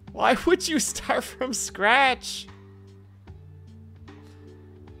 Why would you start from scratch?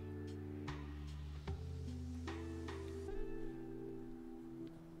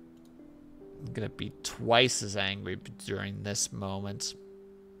 I'm gonna be twice as angry during this moment.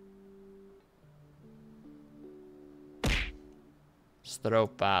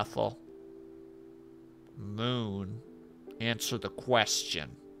 Stropathel. Moon. Answer the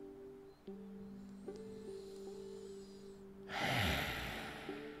question.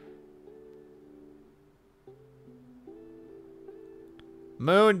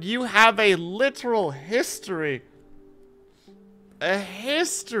 Moon, you have a literal history. A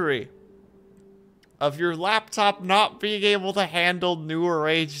history of your laptop not being able to handle newer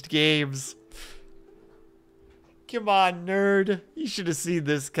aged games. Come on, nerd. You should have seen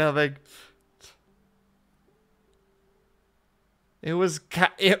this coming.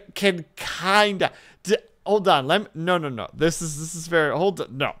 It can kinda... Hold on, no. This is very... Hold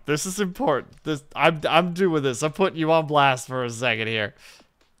on. No, this is important. I'm doing this. I'm putting you on blast for a second here.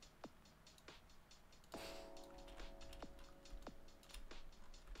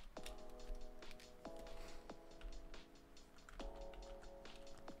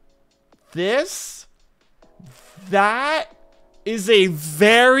 That is a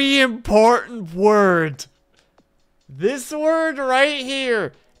very important word. This word right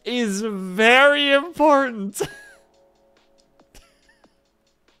here is very important.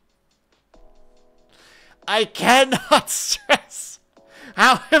 I cannot stress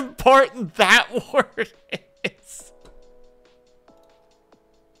how important that word is.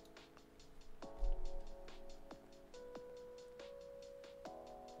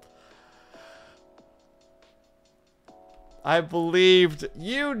 I believed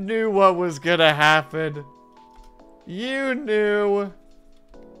you knew what was gonna happen. You knew.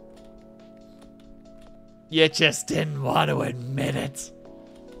 You just didn't want to admit it.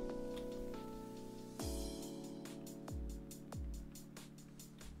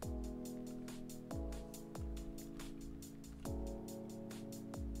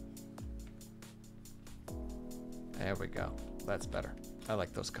 There we go. That's better. I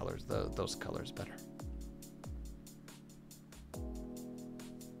like those colors. Those colors better.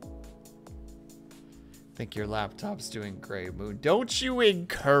 Think your laptop's doing great, Moon. Don't you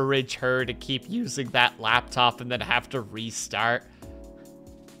encourage her to keep using that laptop and then have to restart.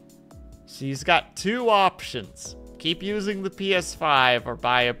 She's got two options. Keep using the PS5 or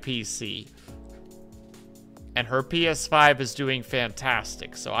buy a PC. And her PS5 is doing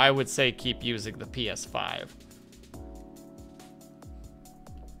fantastic, so I would say keep using the PS5.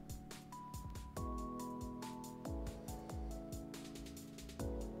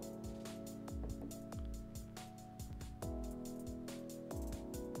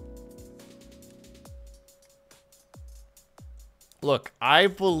 Look, I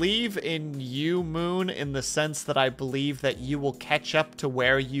believe in you, Moon, in the sense that I believe that you will catch up to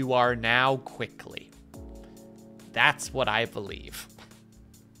where you are now quickly. That's what I believe.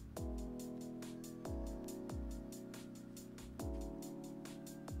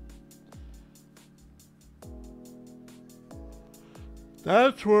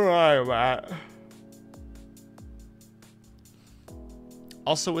 That's where I'm at.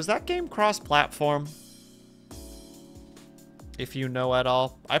 Also, is that game cross-platform? If you know at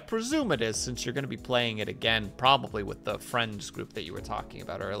all. I presume it is, since you're going to be playing it again, probably with the friends group that you were talking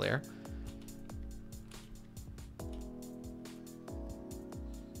about earlier.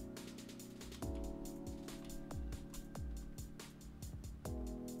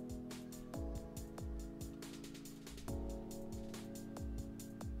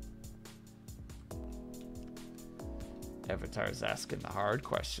 Avatar's asking the hard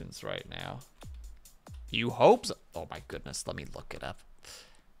questions right now. You hope so. Oh my goodness, let me look it up.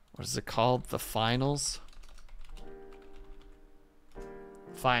 What is it called? The finals?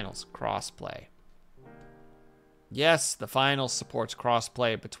 Finals, crossplay. Yes, the finals supports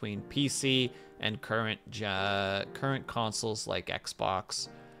crossplay between PC and current consoles like Xbox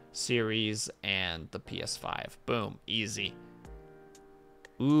Series and the PS5. Boom, easy.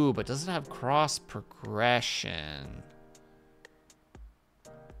 Ooh, but does it have cross progression?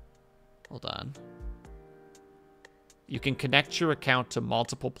 Hold on. You can connect your account to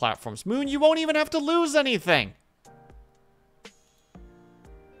multiple platforms. Moon, you won't even have to lose anything.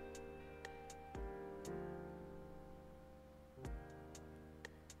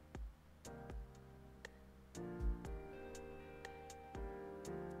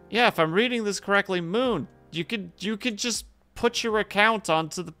 Yeah, if I'm reading this correctly, Moon, you could just put your account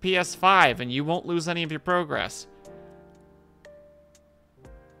onto the PS5 and you won't lose any of your progress.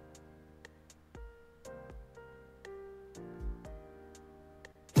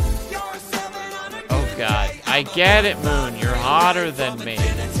 God, I get it, Moon. You're hotter than me.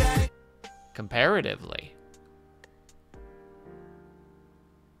 Comparatively.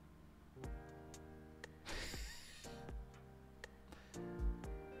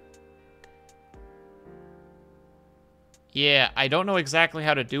 Yeah, I don't know exactly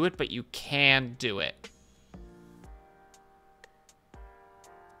how to do it, but you can do it.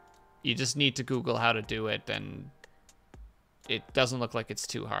 You just need to Google how to do it, and it doesn't look like it's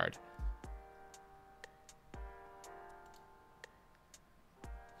too hard.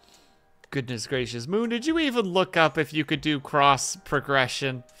 Goodness gracious. Moon, did you even look up if you could do cross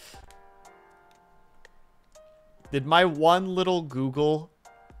progression? Did my one little Google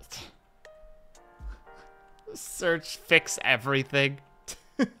search fix everything?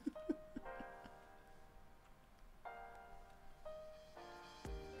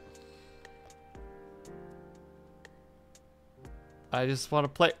 I just want to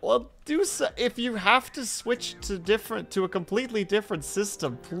play. Well, do so. If you have to switch to a completely different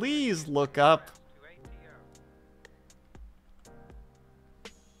system, please look up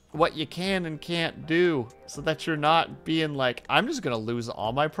what you can and can't do, so that you're not being like, I'm just gonna lose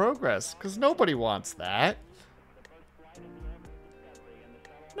all my progress, because nobody wants that.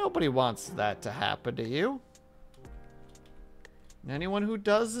 Nobody wants that to happen to you. Anyone who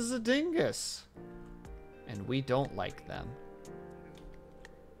does is a dingus, and we don't like them.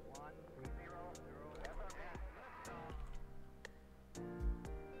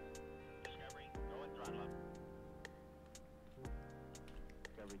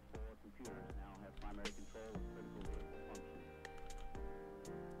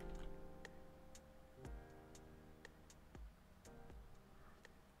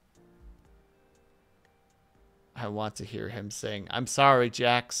 I want to hear him sing. I'm sorry,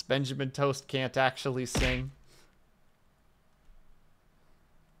 Jax. Benjamin Toast can't actually sing.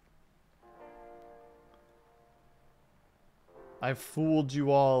 I fooled you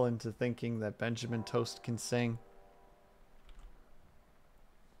all into thinking that Benjamin Toast can sing.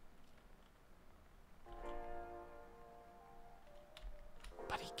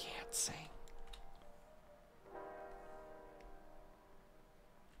 But he can't sing.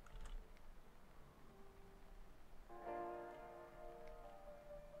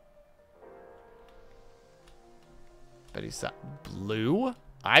 But he's not blue?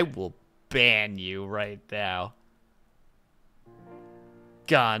 I will ban you right now.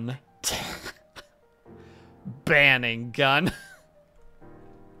 Gun. Banning gun.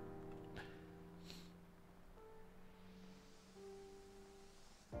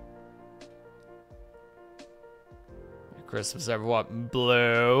 Christmas, everyone.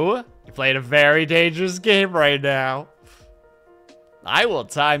 Blue. You played a very dangerous game right now. I will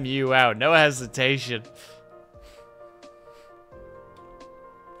time you out. No hesitation.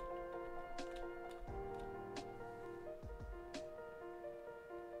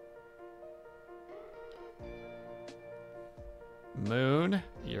 Moon,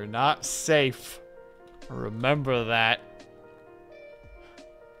 you're not safe. Remember that.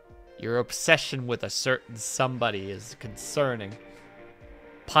 Your obsession with a certain somebody is concerning.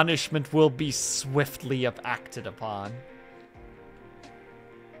 Punishment will be swiftly acted upon.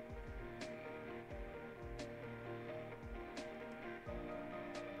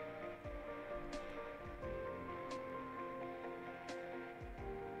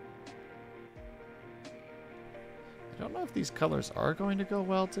 I don't know if these colors are going to go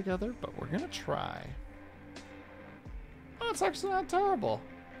well together, but we're going to try. Oh, it's actually not terrible.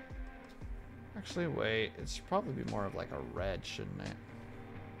 Actually, wait. It should probably be more of like a red, shouldn't it?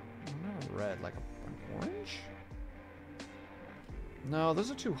 Not a red, like an orange? No,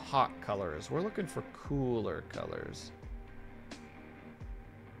 those are too hot colors. We're looking for cooler colors.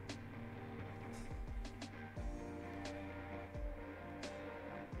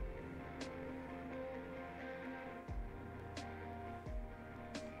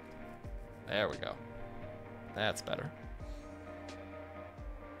 There we go. That's better.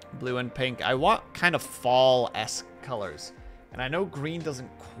 Blue and pink. I want kind of fall-esque colors. And I know green doesn't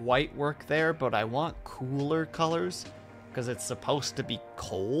quite work there, but I want cooler colors because it's supposed to be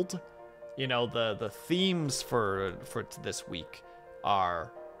cold. You know, the themes for this week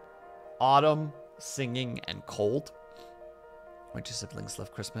are autumn, singing, and cold. My two siblings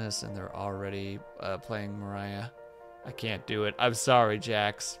love Christmas and they're already playing Mariah. I can't do it. I'm sorry,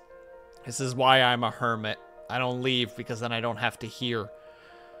 Jax. This is why I'm a hermit. I don't leave because then I don't have to hear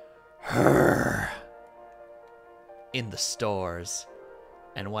her in the stores.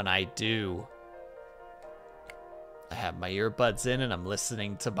 And when I do, I have my earbuds in and I'm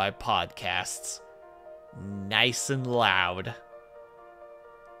listening to my podcasts nice and loud.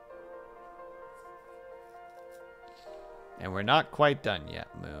 And we're not quite done yet,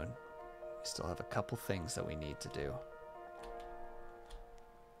 Moon. We still have a couple things that we need to do.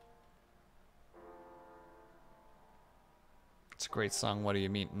 It's a great song. What do you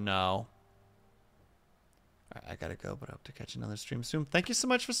mean? No. All right, I gotta go, but I hope to catch another stream soon. Thank you so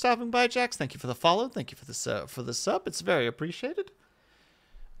much for stopping by, Jax. Thank you for the follow. Thank you for the sub. It's very appreciated.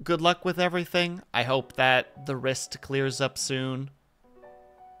 Good luck with everything. I hope that the wrist clears up soon.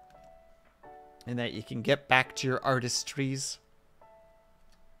 And that you can get back to your artistries.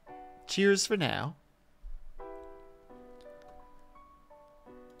 Cheers for now.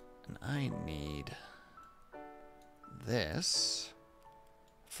 And I need this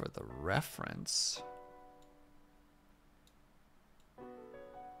for the reference.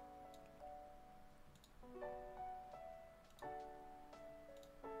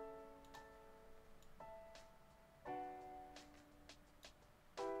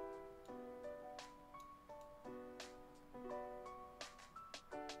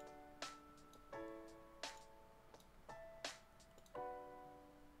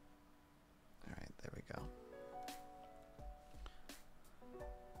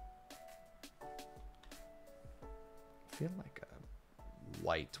 I feel like a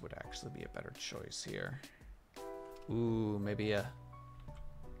white would actually be a better choice here. Ooh, maybe a...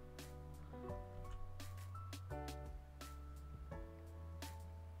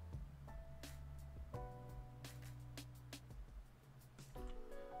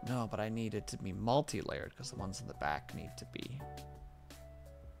 No, but I need it to be multi-layered because the ones in the back need to be.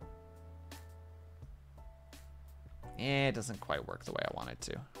 It doesn't quite work the way I want it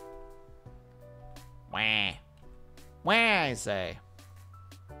to. Wah. Wah, I say.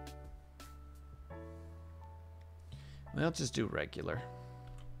 I'll just do regular.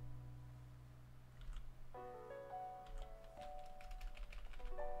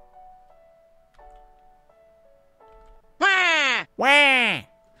 Wah! Wah!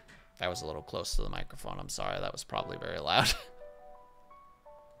 That was a little close to the microphone. I'm sorry. That was probably very loud.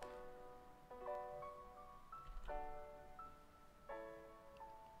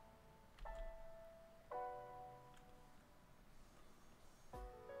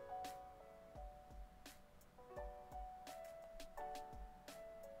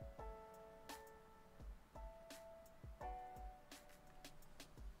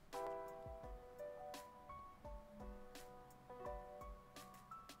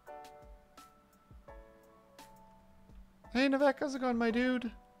 Hey, Navek, how's it going, my dude?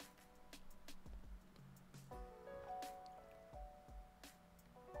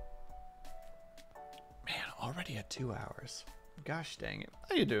 Man, already at 2 hours. Gosh dang it.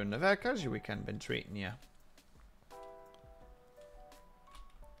 How you doing, Navek? How's your weekend been treating you?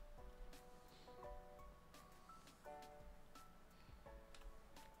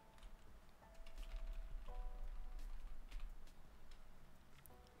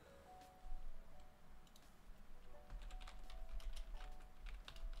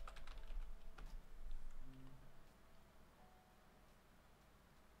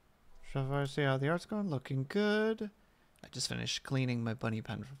 So far, see how the art's going. Looking good. I just finished cleaning my bunny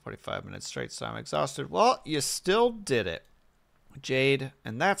pen for 45 minutes straight, so I'm exhausted. Well, you still did it, Jade,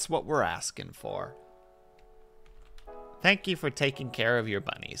 and that's what we're asking for. Thank you for taking care of your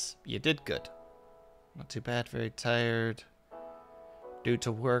bunnies. You did good. Not too bad, very tired. Due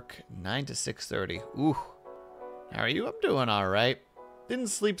to work, 9 to 6:30. Ooh. How are you? I'm doing all right. Didn't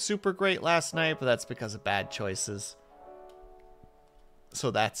sleep super great last night, but that's because of bad choices. So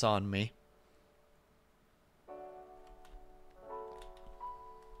that's on me.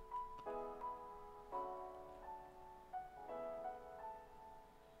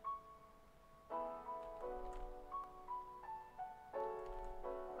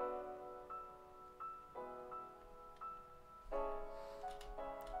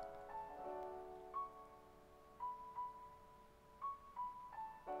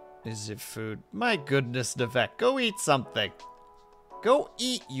 Is it food? My goodness, Navek, go eat something. Go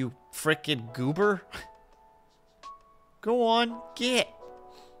eat, you frickin' goober. Go on, get.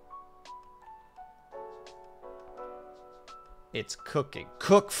 It's cooking.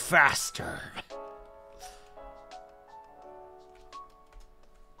 Cook faster.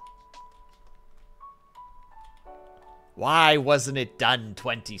 Why wasn't it done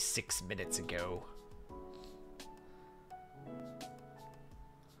 26 minutes ago?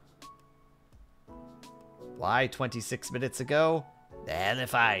 Why 26 minutes ago? Then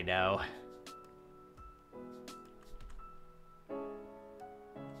if I know.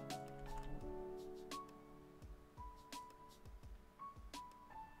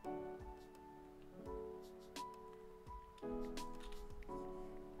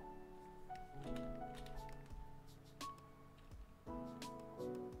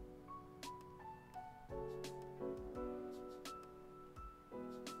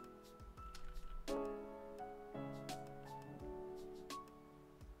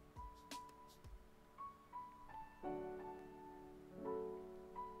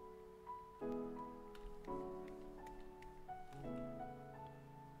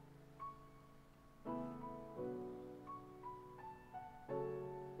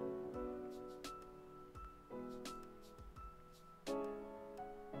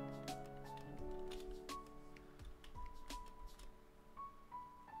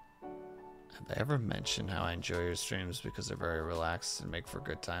 Have I ever mentioned how I enjoy your streams because they're very relaxed and make for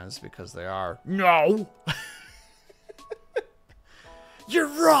good times? Because they are. No! You're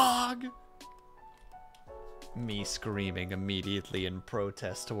wrong! Me screaming immediately in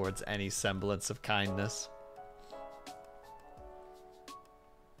protest towards any semblance of kindness.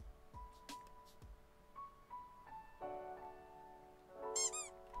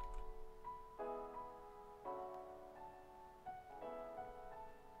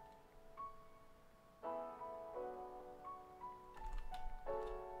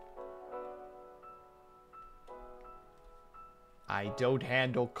 I don't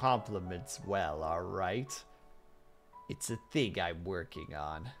handle compliments well, alright? It's a thing I'm working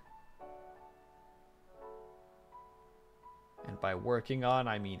on. And by working on,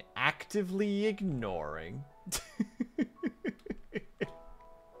 I mean actively ignoring.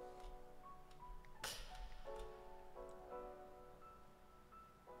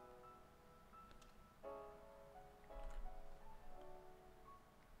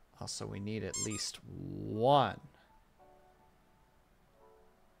 Also, we need at least one.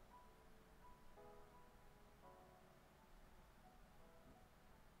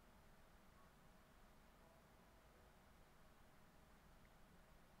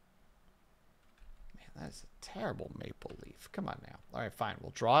 That's a terrible maple leaf. Come on now. All right, fine.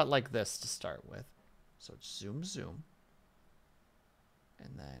 We'll draw it like this to start with. So zoom, zoom.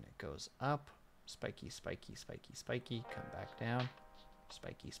 And then it goes up. Spiky, spiky, spiky, spiky. Come back down.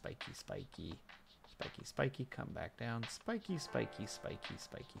 Spiky, spiky, spiky. Spiky, spiky. Come back down. Spiky, spiky, spiky,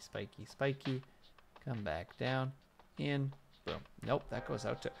 spiky, spiky, spiky. Come back down. In. Boom. Nope, that goes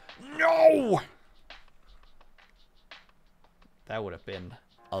out to... No! That would have been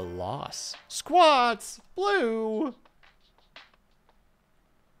a loss. Squats! Blue!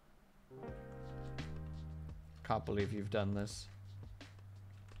 Can't believe you've done this.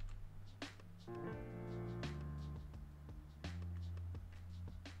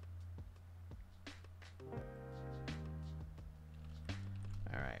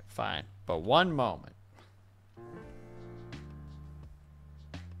 Alright, fine. But one moment.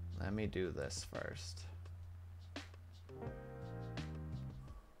 Let me do this first.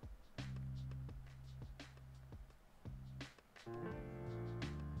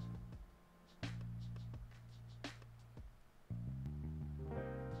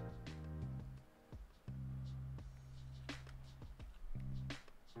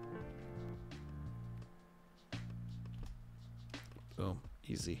 Boom.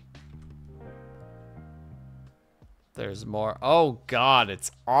 Easy. There's more. Oh, God, it's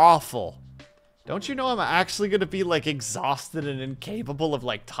awful. Don't you know I'm actually going to be, like, exhausted and incapable of,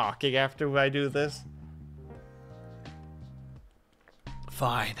 like, talking after I do this?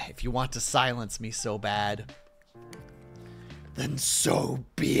 Fine. If you want to silence me so bad, then so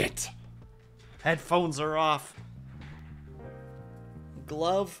be it. Headphones are off.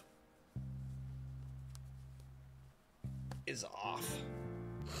 Glove is off.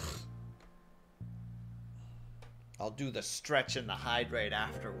 I'll do the stretch and the hydrate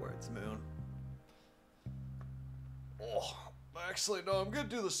afterwards, Moon. Oh, actually, no, I'm gonna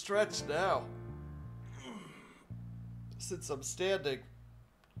do the stretch now. Since I'm standing,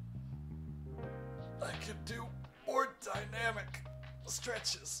 I can do more dynamic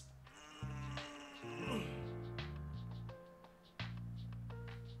stretches.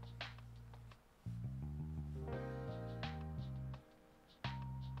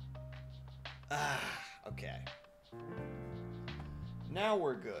 Okay. Now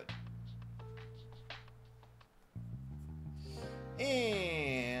we're good.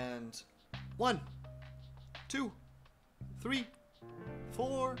 And 1, 2, 3,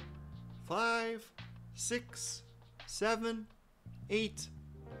 4, 5, 6, 7, 8,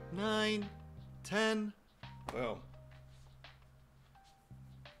 9, 10. Boom.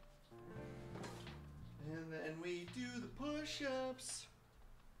 And then we do the push-ups.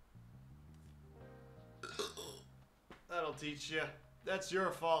 That'll teach you. That's your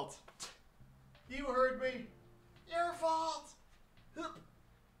fault. You heard me. Your fault. And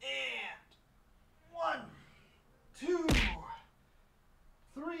 1, 2,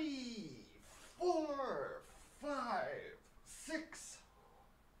 3, 4, 5, 6,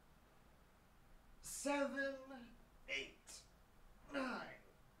 7, 8, 9,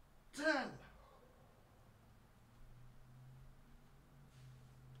 10.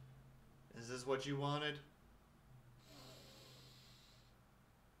 Is this what you wanted?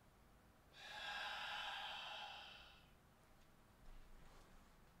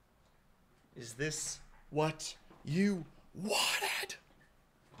 Is this what you wanted?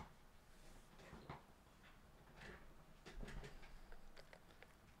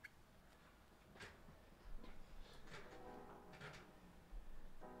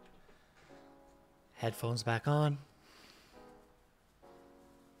 Headphones back on.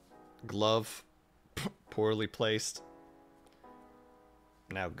 Glove poorly placed.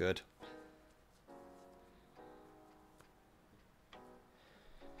 Now good.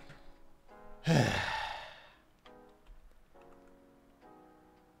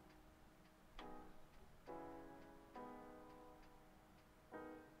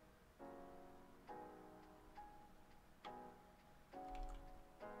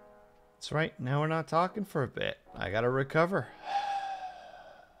 That's right. Now we're not talking for a bit. I gotta recover.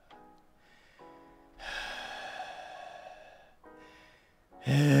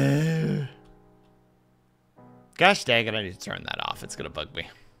 Gosh dang it, I need to turn that off. It's gonna bug me.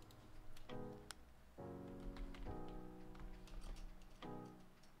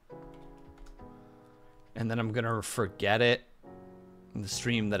 And then I'm gonna forget it in the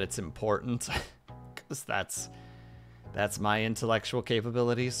stream that it's important. Because that's my intellectual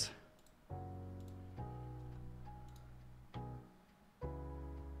capabilities.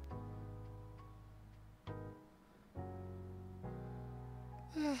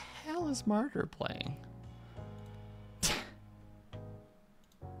 The hell is Martyr playing?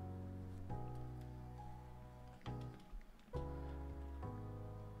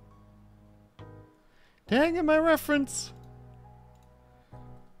 Dang it, my reference.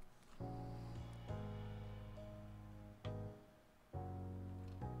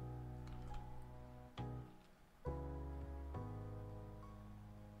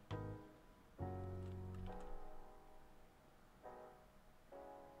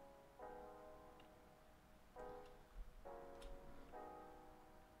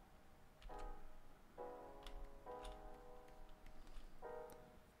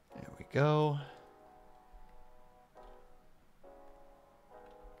 There we go.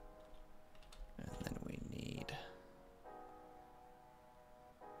 And then we need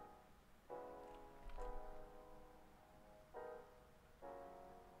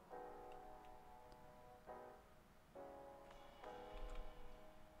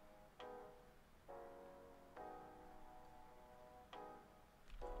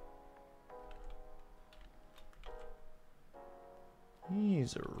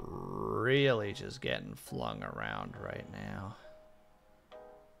he's really just getting flung around right now.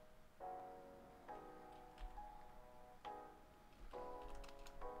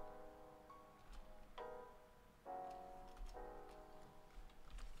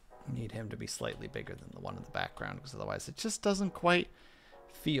 Need him to be slightly bigger than the one in the background, because otherwise it just doesn't quite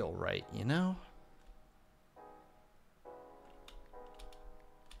feel right, you know?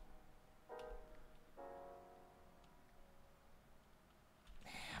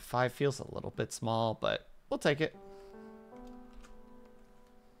 Yeah, 5 feels a little bit small, but we'll take it.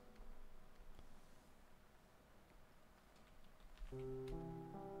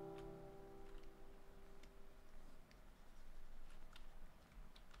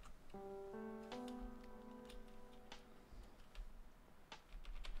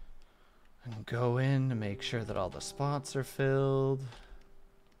 And go in to make sure that all the spots are filled.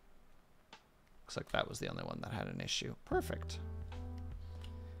 Looks like that was the only one that had an issue. Perfect.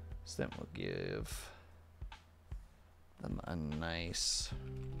 So then we'll give them a nice,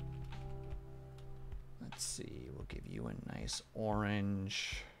 let's see, we'll give you a nice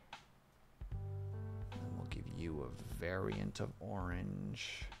orange. And we'll give you a variant of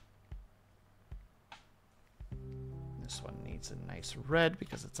orange. This one needs a nice red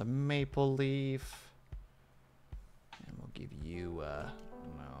because it's a maple leaf. And we'll give you,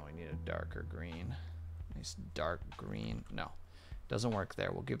 no, we need a darker green. Nice dark green. No, doesn't work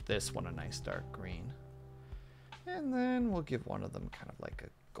there. We'll give this one a nice dark green. And then we'll give one of them kind of like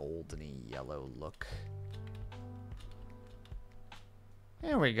a goldeny yellow look.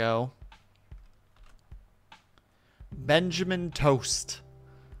 There we go. Benjamin Toast.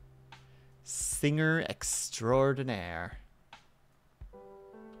 Singer extraordinaire.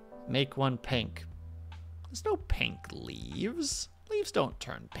 Make one pink. There's no pink leaves. Leaves don't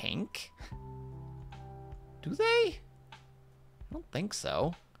turn pink. Do they? I don't think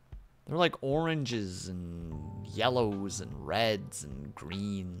so. They're like oranges and yellows and reds and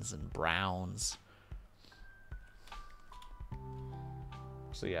greens and browns.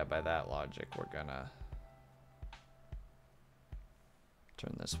 So yeah, by that logic, we're gonna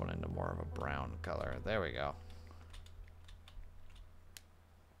turn this one into more of a brown color. There we go.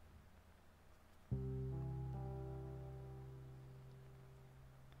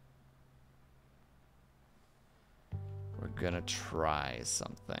 We're gonna try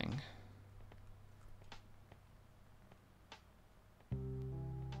something.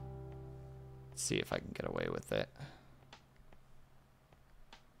 Let's see if I can get away with it.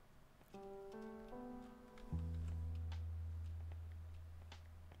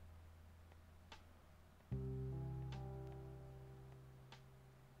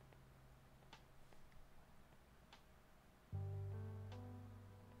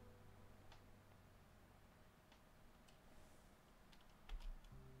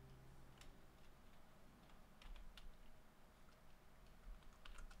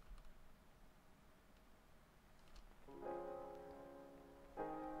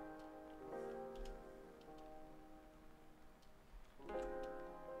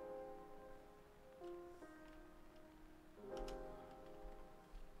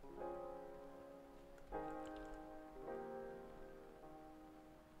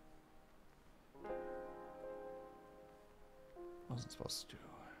 Wasn't supposed to.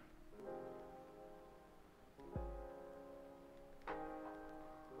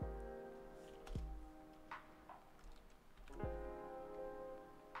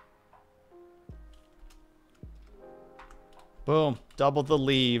 Boom. Double the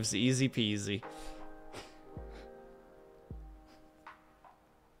leaves. Easy peasy.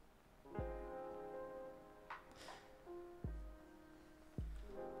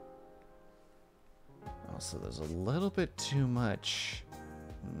 Also, there's a little bit too much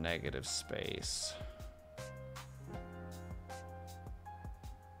negative space.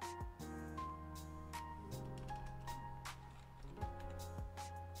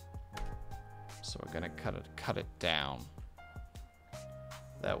 So we're gonna cut it down.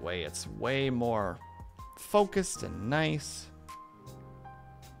 That way it's way more focused and nice.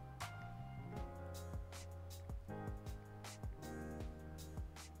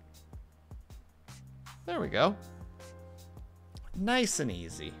 There we go. Nice and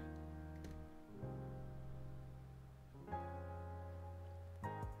easy.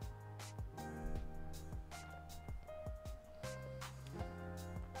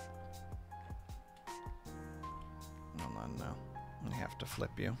 Hold on now. I have to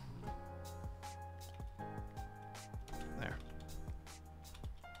flip you. There.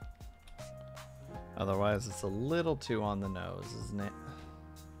 Otherwise, it's a little too on the nose, isn't it?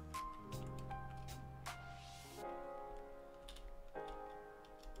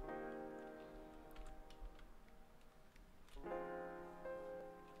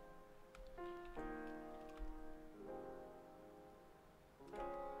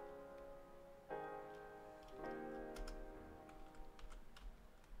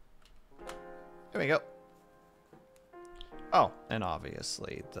 There we go. Oh, and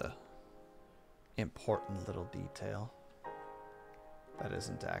obviously the important little detail. That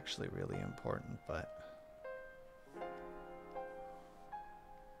isn't actually really important, but...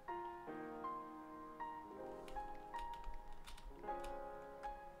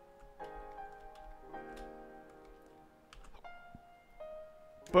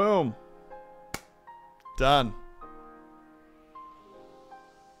 Boom. Done.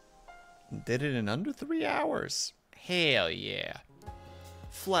 Did it in under 3 hours. Hell yeah.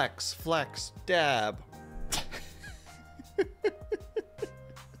 Flex, flex, dab.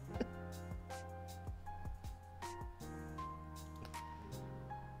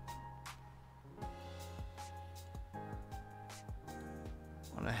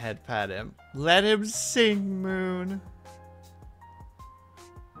 Wanna head pat him. Let him sing, Moon.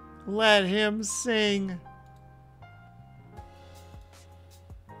 Let him sing.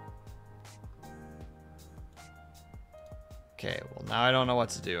 Okay, well now I don't know what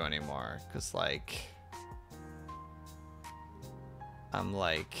to do anymore, cause like I'm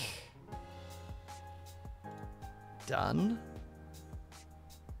like done,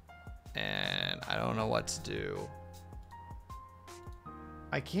 and I don't know what to do.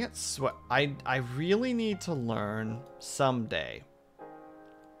 I can't sweat. I really need to learn someday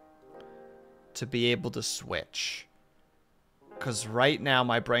to be able to switch, cause right now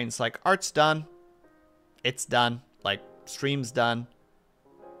my brain's like, art's done, it's done, like stream's done,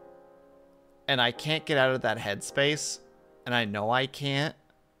 and I can't get out of that headspace, and I know I can't,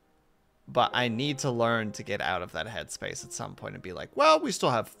 but I need to learn to get out of that headspace at some point and be like, well, we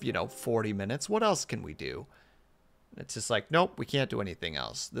still have, 40 minutes, what else can we do? And it's just like, nope, we can't do anything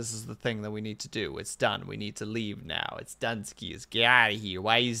else. This is the thing that we need to do. It's done. We need to leave now. It's done, skis. Get out of here.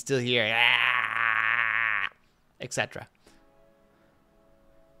 Why are you still here? Ah! Etc.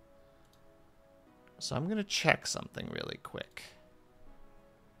 So I'm going to check something really quick.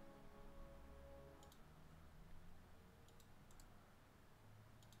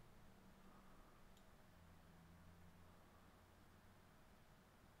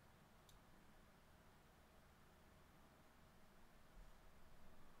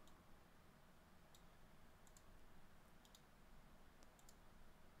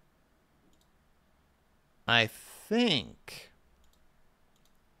 I think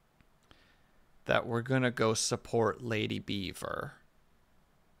that we're going to go support Lady Beaver,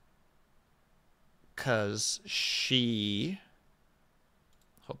 because she...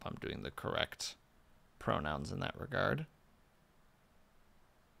 Hope I'm doing the correct pronouns in that regard.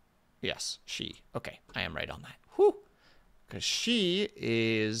 Yes, she. Okay, I am right on that. Whew! Because she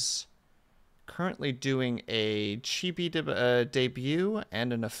is currently doing a chibi debut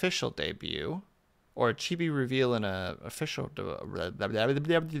and an official debut. Or a chibi reveal and a official...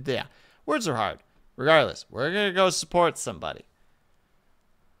 Words are hard. Regardless, we're going to go support somebody.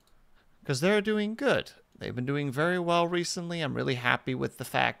 Because they're doing good. They've been doing very well recently. I'm really happy with the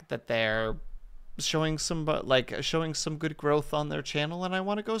fact that they're showing some good growth on their channel, and I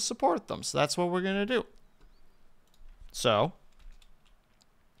want to go support them. So that's what we're going to do. So,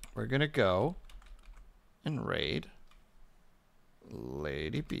 we're going to go and raid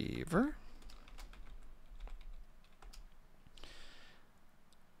Lady Beaver.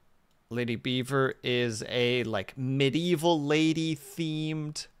 Lady Beaver is a like medieval lady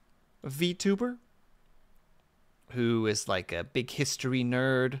themed VTuber who is like a big history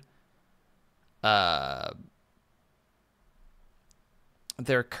nerd.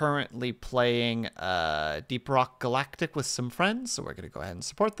 They're currently playing Deep Rock Galactic with some friends, so we're going to go ahead and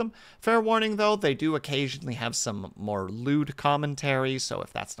support them. Fair warning, though, they do occasionally have some more lewd commentary, so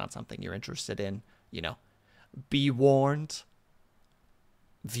if that's not something you're interested in, you know, be warned.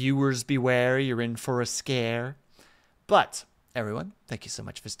 Viewers beware, you're in for a scare. But, everyone, thank you so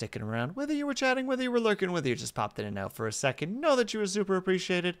much for sticking around. Whether you were chatting, whether you were lurking, whether you just popped in and out for a second, know that you were super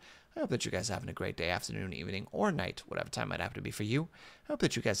appreciated. I hope that you guys are having a great day, afternoon, evening, or night, whatever time might have to be for you. I hope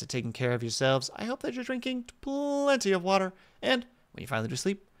that you guys are taking care of yourselves. I hope that you're drinking plenty of water. And when you finally do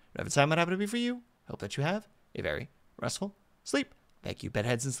sleep, whatever time might happen to be for you, I hope that you have a very restful sleep. Thank you,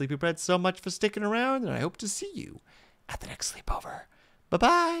 bedheads and sleepy breads, so much for sticking around, and I hope to see you at the next sleepover.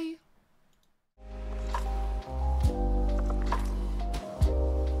 Bye-bye.